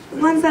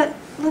ones that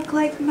look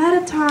like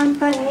Mettaton,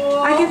 but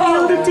I could be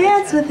able to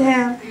dance with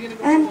him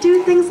and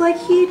do things like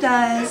he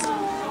does.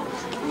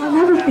 I'll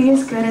never be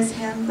as good as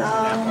him,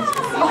 though.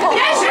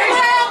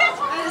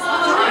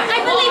 I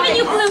believe in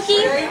you,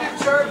 Blukey.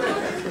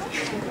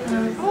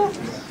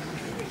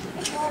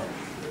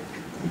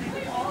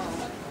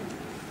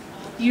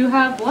 You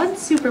have one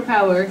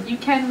superpower. You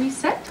can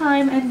reset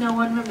time and no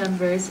one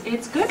remembers.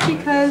 It's good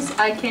because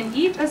I can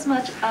eat as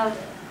much of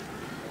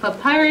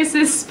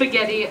Papyrus's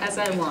spaghetti as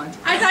I want.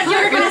 I thought you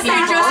were going to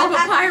say just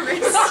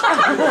Papyrus.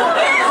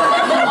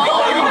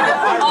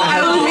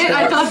 I will admit,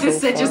 I thought this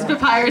said just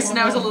Papyrus and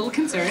I was a little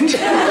concerned.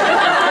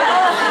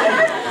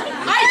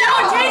 I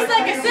don't taste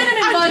like a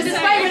cinnamon bun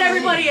despite what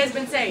everybody has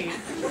been saying.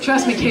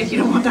 Trust me, kid, you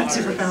don't want that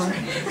superpower.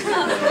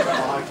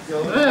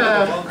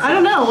 I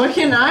don't know. What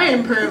can I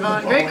improve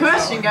on? Great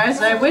question,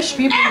 guys. I wish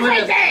people would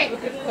have...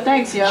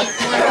 Thanks, yo. You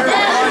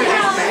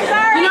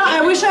know,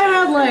 I wish I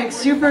had, like,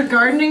 super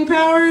gardening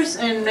powers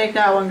and make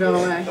that one go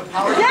away.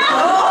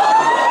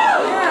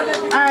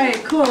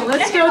 Alright, cool.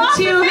 Let's go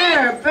to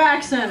there.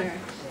 Back center. Can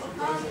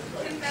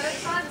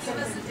Metatron give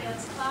us a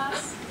dance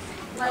class?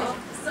 Like,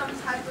 some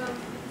type of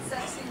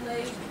sexy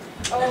leg?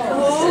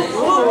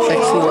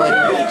 Sexy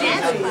leg.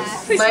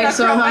 Legs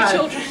so hot.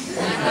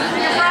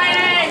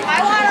 I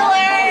want to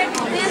learn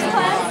this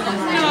class.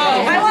 No.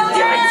 I want to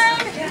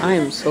learn. I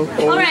am so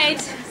cold. All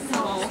right.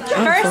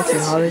 I'm First, fucking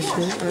hot as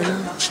shit right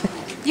now.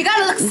 you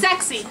gotta look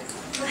sexy.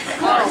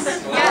 And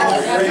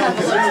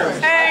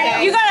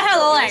you gotta have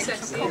the legs.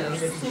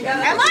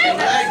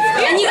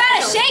 And you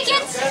gotta shake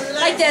it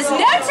like there's no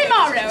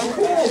tomorrow.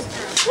 Woo!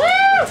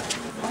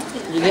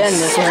 You getting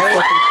this in my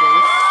fucking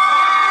face?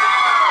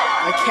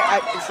 I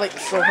can't. It's like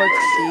so hard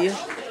to see.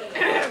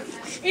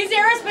 Is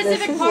there a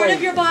specific part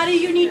of your body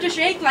you need to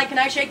shake? Like, can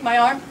I shake my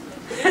arm?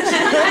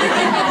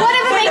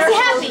 Whatever makes you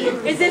happy.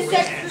 Is this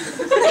sex?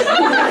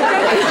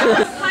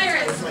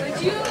 Pirates,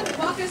 would you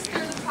walk us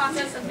through the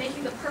process of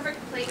making the perfect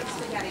plate of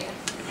spaghetti?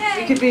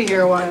 You could be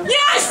here a while.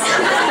 Yes!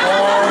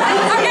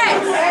 Okay.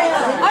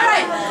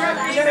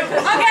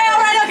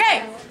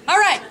 All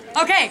right.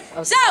 Okay.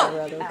 So,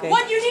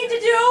 what you need to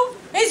do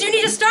is you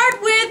need to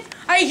start with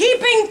a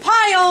heaping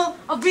pile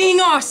of being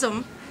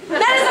awesome.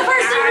 That is the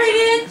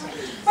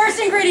first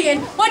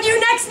ingredient. What you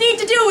next need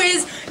to do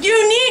is you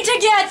need to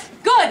get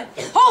good.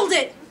 Hold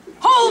it.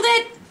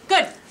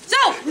 Good.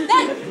 So,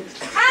 then,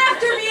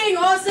 after being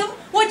awesome,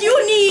 what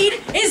you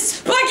need is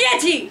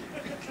spaghetti.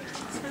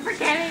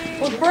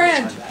 What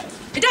brand?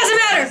 It doesn't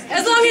matter.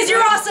 As long as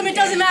you're awesome, it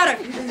doesn't matter.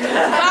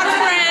 Box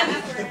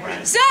brand.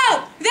 So,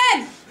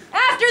 then,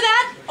 after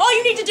that, all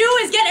you need to do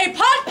is get a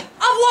pot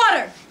of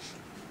water.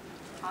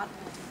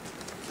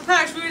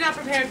 Gosh, we were not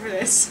prepared for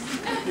this.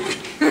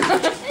 Then,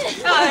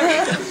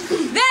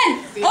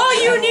 all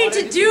you need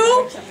to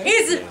do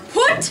is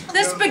put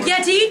the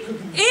spaghetti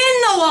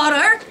in the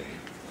water,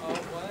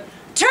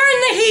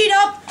 turn the heat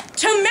up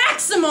to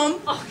maximum, and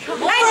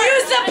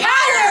use the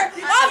power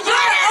of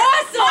your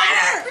awesome...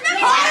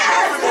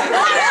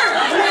 Water!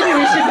 Maybe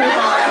we should move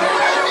on.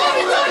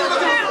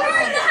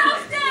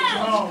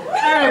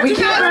 Alright, we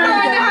can't burn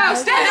the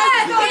house down!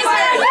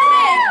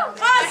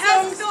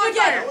 Awesome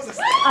spaghetti!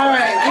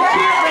 Alright, we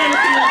can't burn the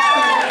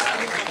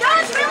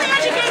That's really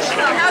educated.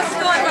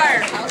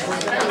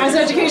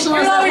 educational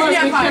as that was,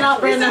 we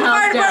cannot burn the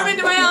house down.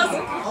 To my house.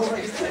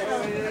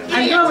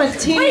 I'm going with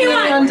Teeny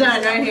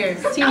Undone right here.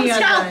 Teeny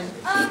Undone.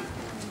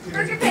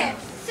 Burger Pit,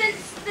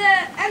 since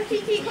the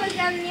MTT closed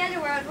down in the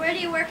underworld, where do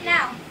you work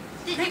now?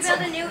 Did you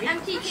build a new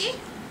MTT?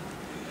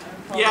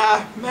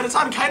 Yeah,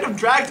 Mettaton kind of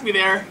dragged me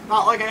there.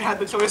 Not like I had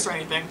the choice or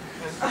anything.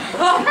 It's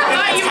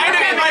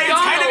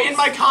kind of in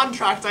my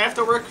contract. I have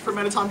to work for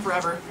Mettaton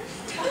forever.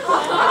 He's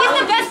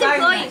the best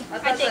employee,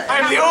 I think.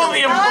 I'm the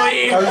only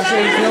employee.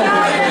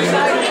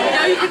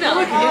 No, you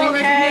cannot. Getting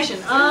recognition.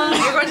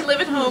 You're going to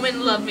live at home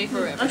and love me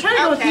forever. I'm trying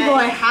to go with people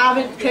I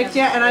haven't picked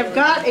yet, and I've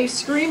got a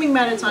screaming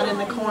Mettaton in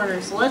the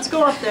corner, so let's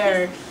go up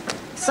there.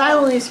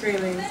 Silently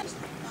screaming.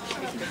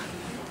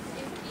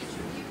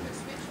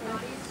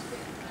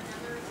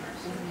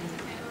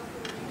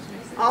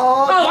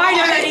 Oh, I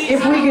know that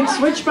If we could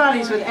switch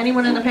bodies with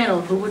anyone in the panel,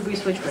 who would we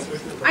switch with?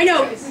 I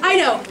know.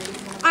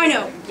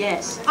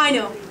 Yes. I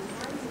know.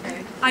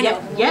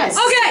 Yes.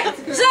 Okay,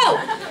 so,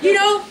 you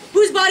know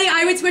whose body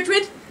I would switch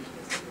with?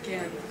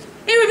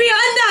 It would be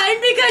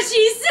Undine because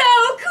she's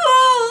so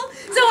cool.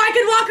 So I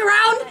could walk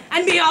around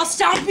and be all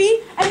stompy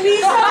and be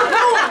so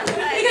cool.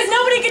 Because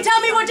nobody could tell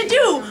me what to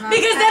do.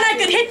 Because then I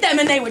could hit them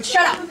and they would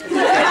shut up.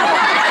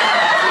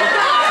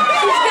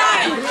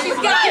 She's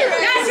got it.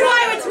 That's who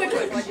I would switch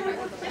with.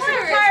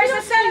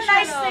 That's a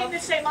nice thing to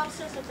say. Mom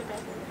says it's a good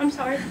thing. I'm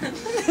sorry.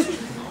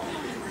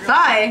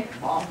 Hi.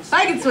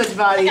 I can switch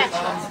bodies.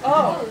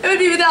 Oh. It would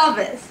be with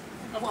Elvis.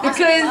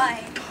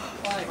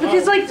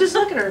 Because like, just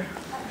look at her.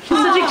 She's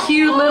such a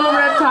cute little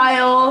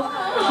reptile.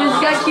 She's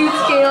got cute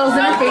scales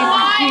and her face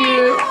is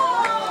cute.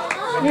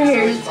 Her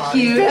hair is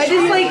cute.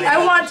 I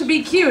want to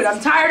be cute.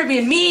 I'm tired of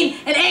being mean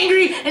and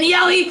angry and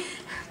yelly.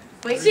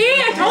 Wait. See,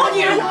 I told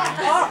you.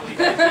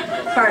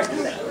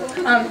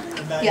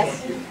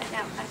 Yes.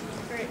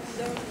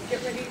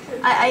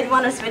 I'd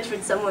want to switch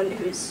with someone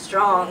who's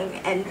strong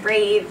and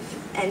brave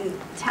and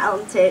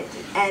talented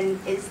and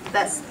is the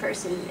best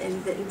person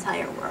in the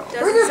entire world.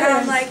 Doesn't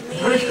sound like me.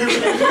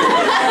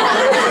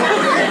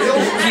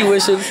 He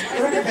wishes.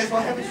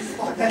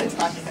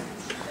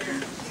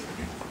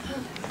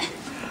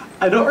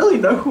 I don't really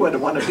know who I'd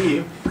want to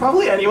be.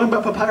 Probably anyone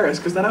but Papyrus,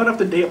 because then I would have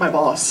to date my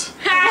boss.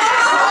 I'm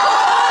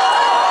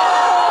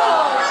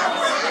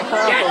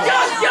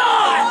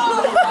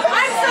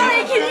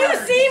sorry, can you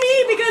see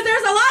me? Because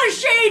there's a lot of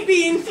shade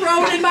being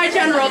thrown in my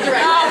general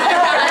direction.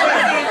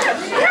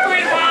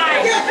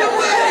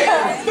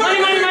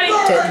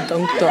 Get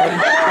dunked on.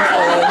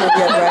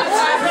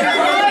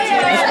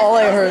 That's all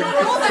I heard.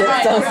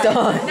 Get dunked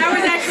on. That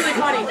was actually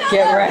funny.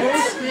 Get wrecked.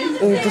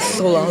 Ooh, this is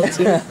so loud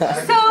too.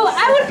 So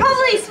I would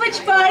probably switch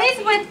bodies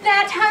with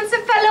that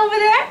handsome fellow over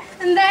there,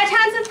 and that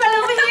handsome fellow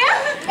over here,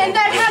 and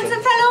that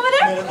handsome fellow over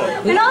there,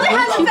 and all the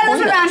handsome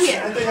fellows around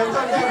here.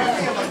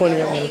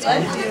 20 at one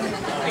time.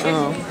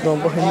 Oh,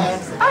 don't blame me.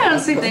 I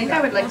honestly think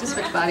I would like to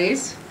switch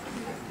bodies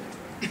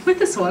with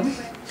this one.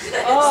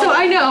 So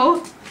I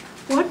know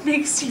what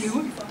makes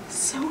you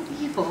so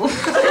evil.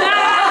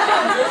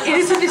 It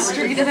is a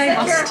mystery that I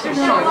must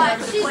know.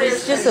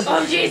 It's just a...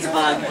 Oh, jeez,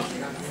 bug.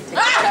 Oh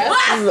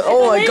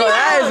my god,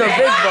 that is a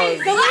big bug.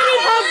 The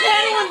ladybug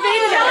panel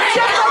invaded us.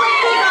 Check the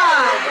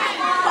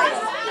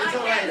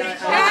ladybug.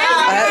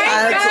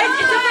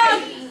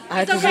 I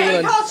have to zoom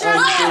in on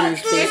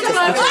Jamie's face just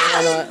because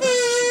why not?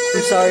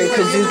 I'm sorry,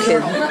 Kazoo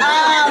Kid.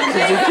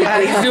 Kazoo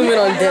Kid, zoom in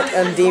on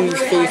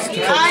Damie's face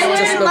because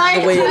just the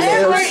way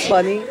it looks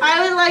funny.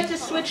 I would like to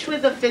switch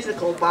with a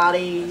physical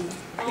body in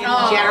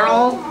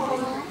general.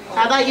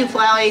 How about you,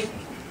 Flowey?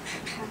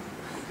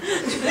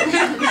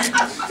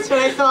 That's what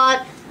I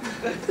thought.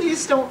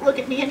 Please don't look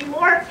at me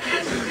anymore.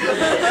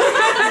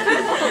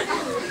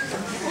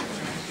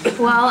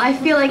 Well, I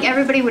feel like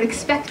everybody would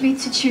expect me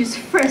to choose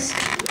Frisk,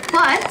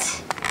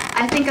 but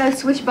I think I would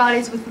switch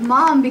bodies with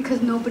Mom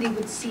because nobody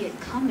would see it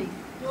coming.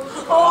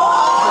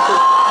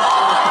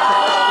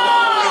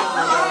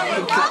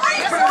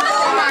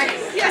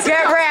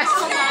 Get wrecked!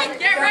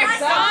 Get wrecked,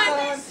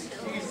 son!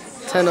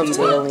 10 of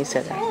 2 only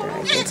said after.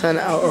 I get 10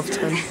 out of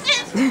 10.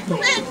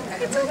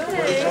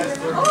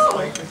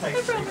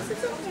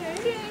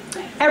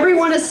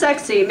 Everyone is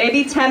sexy.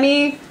 Maybe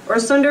Temmie or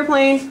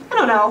Sunderplane. I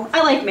don't know.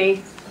 I like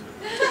me.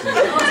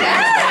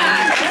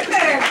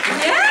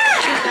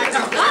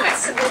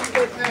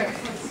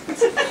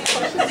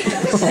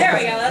 There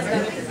we go, that's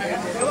better.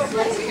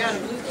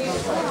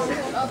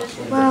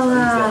 Well,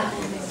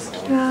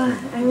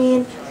 I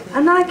mean,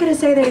 I'm not gonna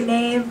say their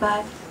name,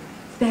 but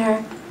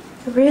they're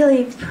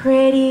really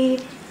pretty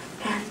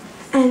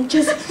and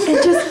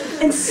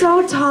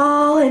so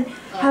tall and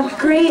have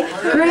great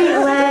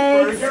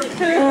legs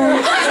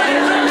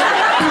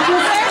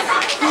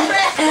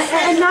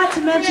and not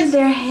to mention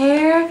their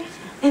hair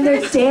and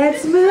their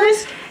dance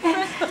moves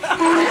and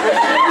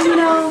you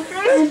know,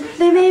 and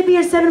they may be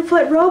a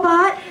 7-foot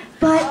robot,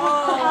 but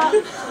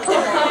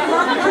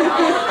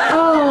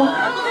oh,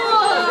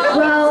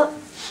 well,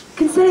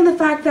 considering the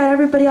fact that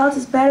everybody else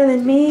is better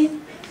than me,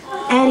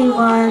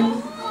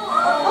 anyone.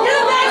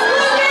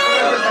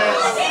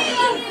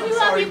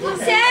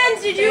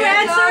 Sam, did you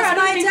answer?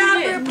 My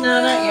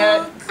No, not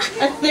yet.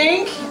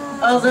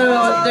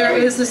 although there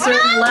is a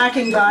certain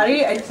lacking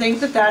body, I think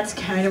that that's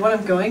kind of what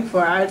I'm going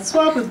for. I'd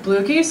swap with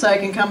Blukey so I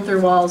can come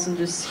through walls and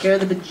just scare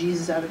the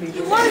bejesus out of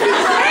people.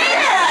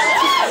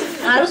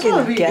 I just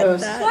want to be a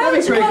ghost.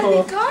 That'd be pretty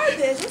cool.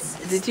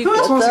 Who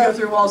else wants to go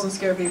through walls and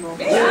scare people?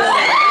 You're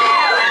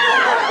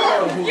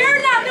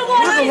not the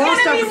one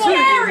who's gonna be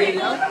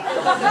scary!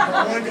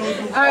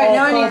 Alright,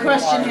 now I need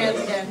question hands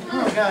again.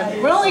 Oh god.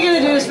 We're only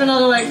gonna do this for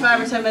another like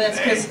 5 or 10 minutes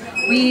because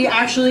we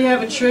actually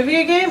have a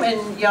trivia game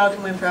and y'all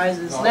can win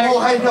prizes.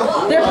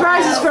 They're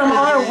prizes from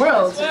our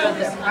world, but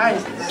they're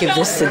prizes. Give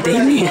this to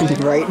Damien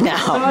right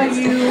now.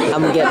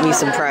 I'm gonna get me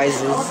some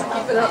prizes.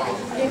 Keep it up.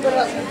 Keep it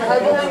up.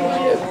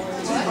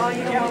 Oh,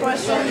 you have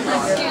questions?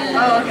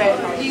 Oh, okay.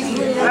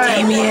 Right.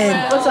 Damien.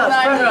 What's up?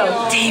 Front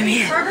row.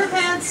 Damien. Burger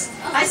Pants,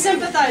 I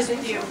sympathize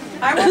with you.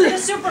 I work at a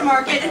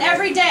supermarket and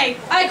every day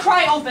I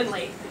cry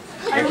openly.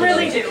 I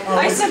really do.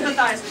 I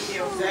sympathize with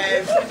you.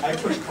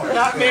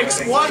 That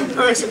makes one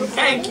person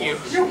thank you.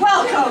 You're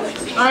welcome.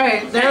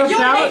 Alright,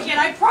 You'll make it,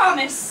 I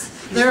promise.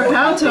 They're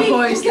about to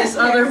hoist this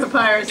other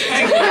papyrus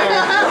into the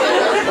air.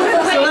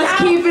 So let's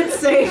keep it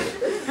safe.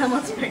 And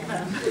let's pick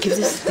them. Give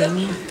this to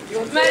Damien.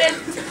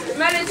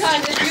 Metatron,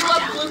 if you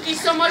love Blukey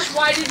so much,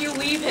 why did you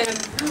leave him?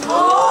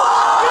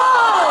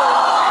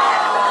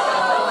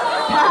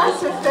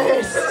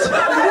 Pacifist.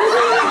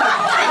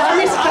 Let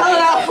me spell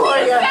it out for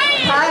you.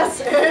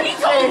 Pacifist.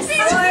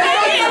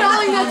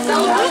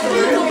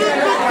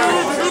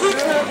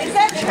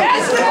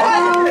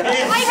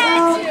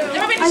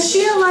 I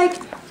feel like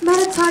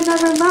Metatron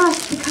never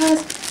left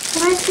because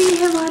when I see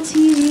him on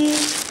TV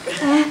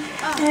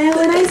and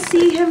when I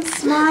see him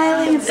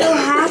smiling and so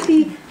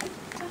happy,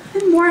 I've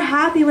been more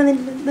happy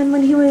than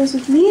when he was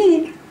with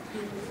me.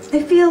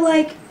 I feel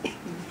like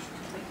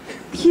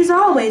he's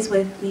always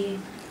with me.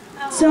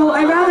 So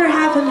I'd rather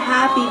have him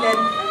happy than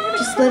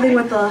just living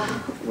with a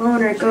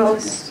loner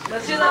ghost.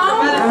 Let's do that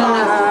for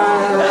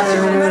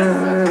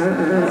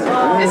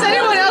Metatron. Is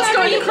anyone else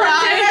going to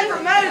cry? For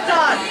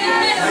Metatron.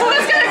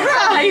 Who's going to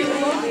cry?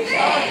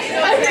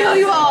 I feel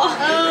you all.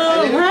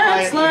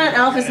 Let's let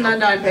Alphys and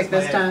Undyne pick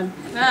this time.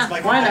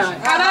 Why not?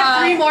 How about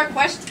 3 more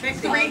questions? 3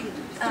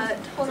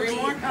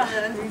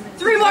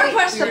 more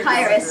questions.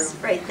 Papyrus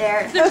right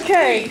there.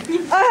 Okay,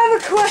 I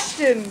have a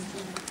question.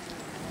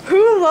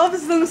 Who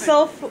loves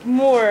themselves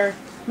more,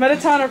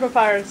 Metatron or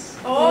Papyrus?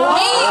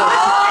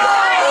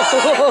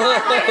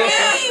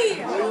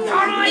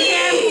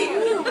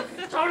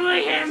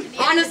 Totally him.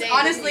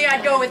 Honestly,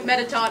 I'd go with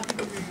Metatron.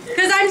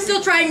 Because I'm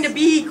still trying to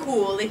be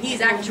cool, and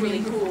he's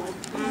actually cool.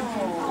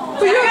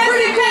 But you're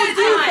pretty cool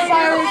too,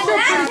 Papyrus.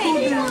 You're pretty cool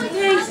dude.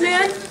 Thanks,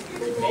 man.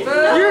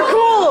 You're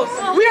cool.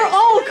 We are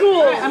all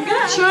cool. I'm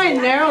gonna try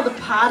and narrow the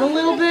pot a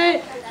little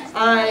bit.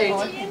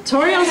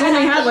 Toriel's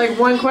only had like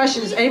 1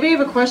 question. Does anybody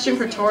have a question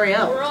for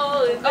Toriel?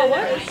 Oh,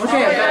 what?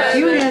 Okay, I've got a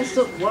few hands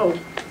still. Whoa.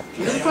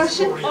 You have a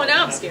question? Oh,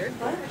 now I'm scared.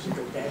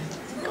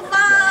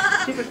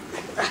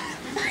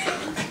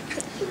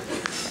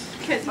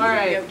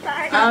 Alright.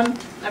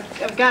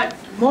 I've got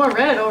more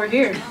red over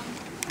here.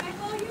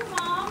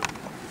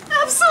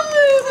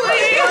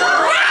 Absolutely! You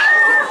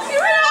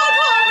can all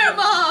call me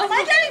Mom! Am I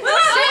getting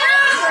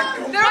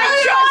They're my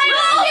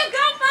children! You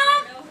go,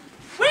 Mom!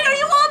 Wait, are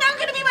you all now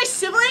going to be my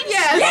siblings?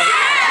 Yes!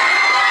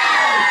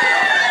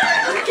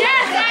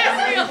 Yes,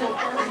 Asriel!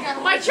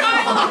 My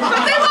child!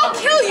 But they won't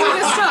kill you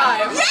this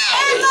time!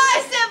 And my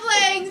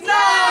siblings! No!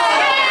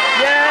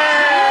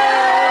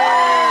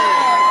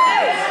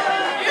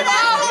 You've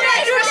all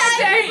made a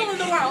mistake! People in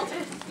the world.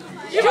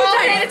 You've all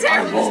made a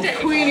terrible mistake!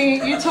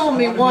 Queenie, you told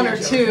me 1 or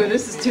 2.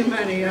 This is too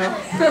many, yo.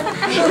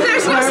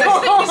 There's no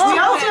such thing as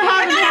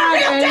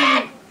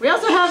We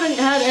also haven't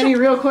had any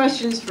real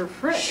questions for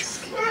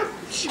Frisk.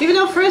 Even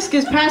though Frisk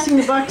is passing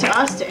the buck to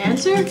us to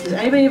answer, does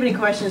anybody have any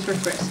questions for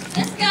Frisk?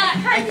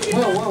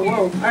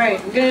 Whoa. Alright,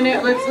 I'm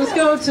gonna let's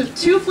go to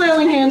 2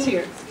 flailing hands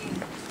here.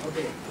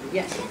 Okay.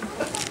 Yes.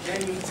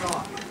 Can you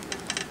talk?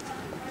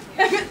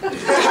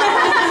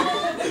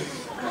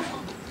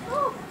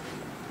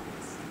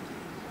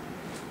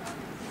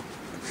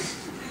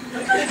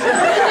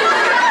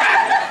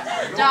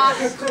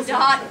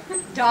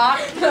 Dot.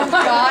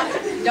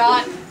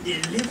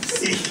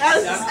 Ellipsis.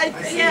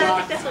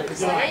 Yeah, that's what it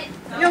said.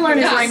 You'll learn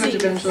his language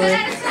eventually.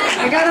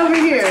 I got over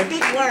here.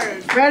 Big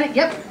word. Ready?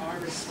 Yep.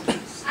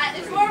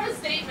 It's more of a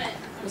statement.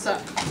 What's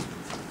up?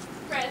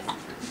 Chris.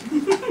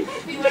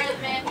 Beware the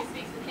man who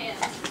speaks in hands.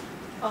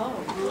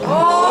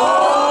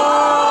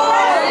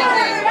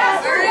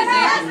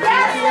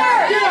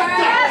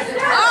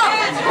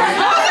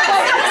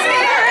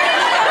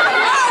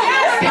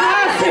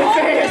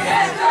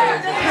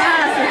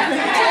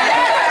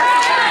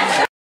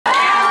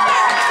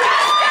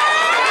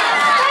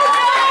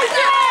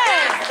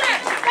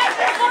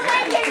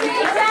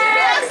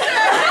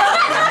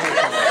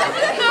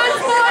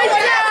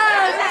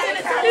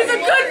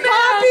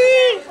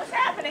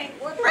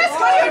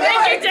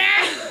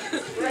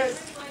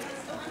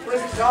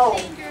 No.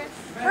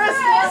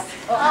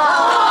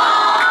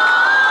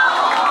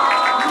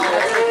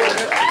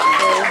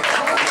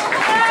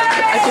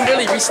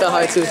 We still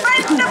high too.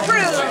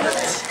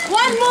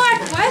 One more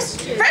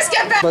question.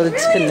 But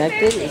it's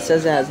connected. It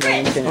says it has no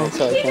internet,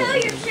 so I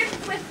can't. Do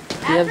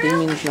you have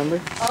Damien's number?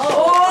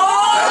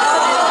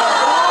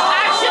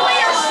 Actually,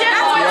 your ship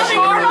was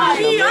short on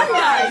the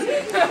undone.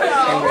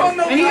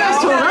 And you guys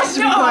told us to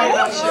be quiet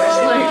about shit.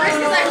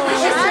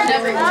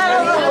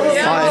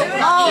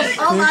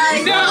 Oh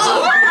my God.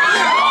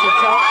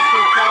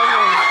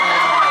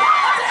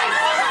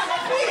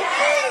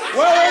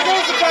 Well, there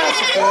goes the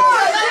pacifist.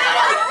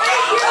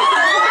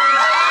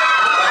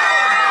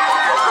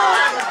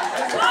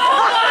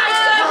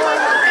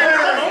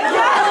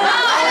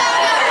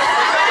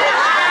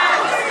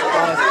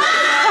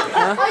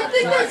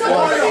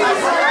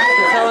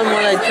 Tell him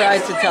what I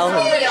tried to tell him.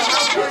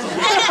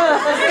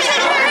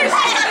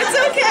 It's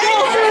okay.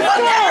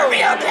 It'll never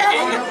be okay.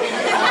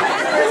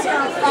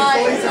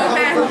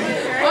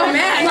 Oh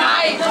man.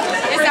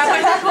 Is that what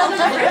you're called?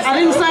 I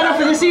didn't sign up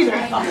for this either.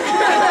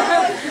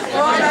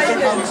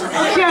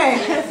 Okay.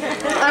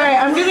 Alright,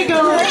 I'm gonna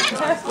go.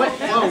 What?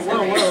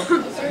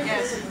 Whoa.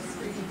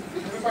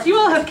 You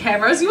all have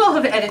cameras, you all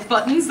have edit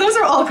buttons. Those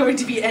are all going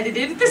to be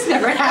edited. This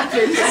never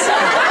happens.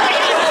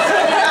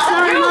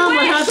 Sorry, Mom,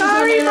 what happens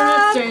when the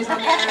internet stays on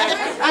the internet?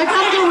 I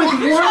gotta go with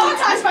one.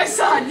 Traumatize my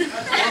son.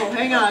 Oh,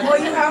 hang on. Well,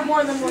 you have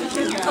more than one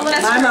kid now.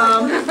 My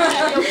mom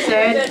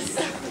said.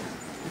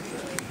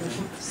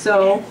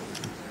 So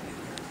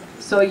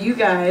you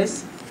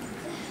guys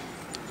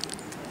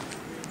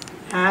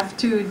have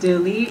to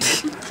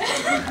delete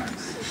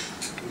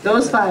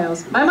those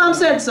files. My mom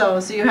said so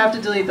you have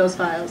to delete those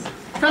files.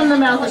 From the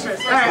mouth of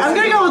first. Alright, I'm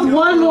gonna go with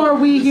one more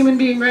wee human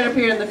being right up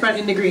here in the front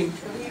in the green.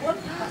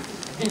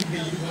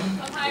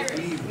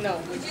 No.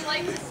 Would you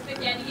like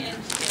spaghetti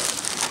and chicken?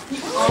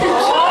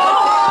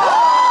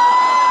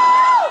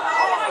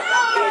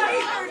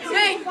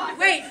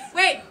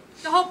 Wait.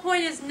 The whole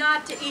point is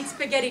not to eat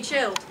spaghetti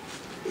chilled.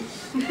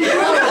 No,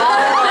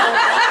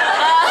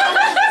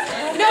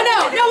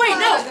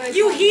 wait.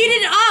 You heat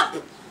it up.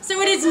 So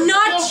it is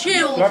not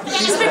chilled.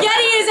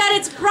 Spaghetti is at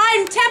its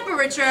prime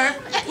temperature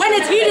when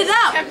it's heated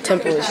up.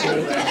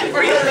 Temperature.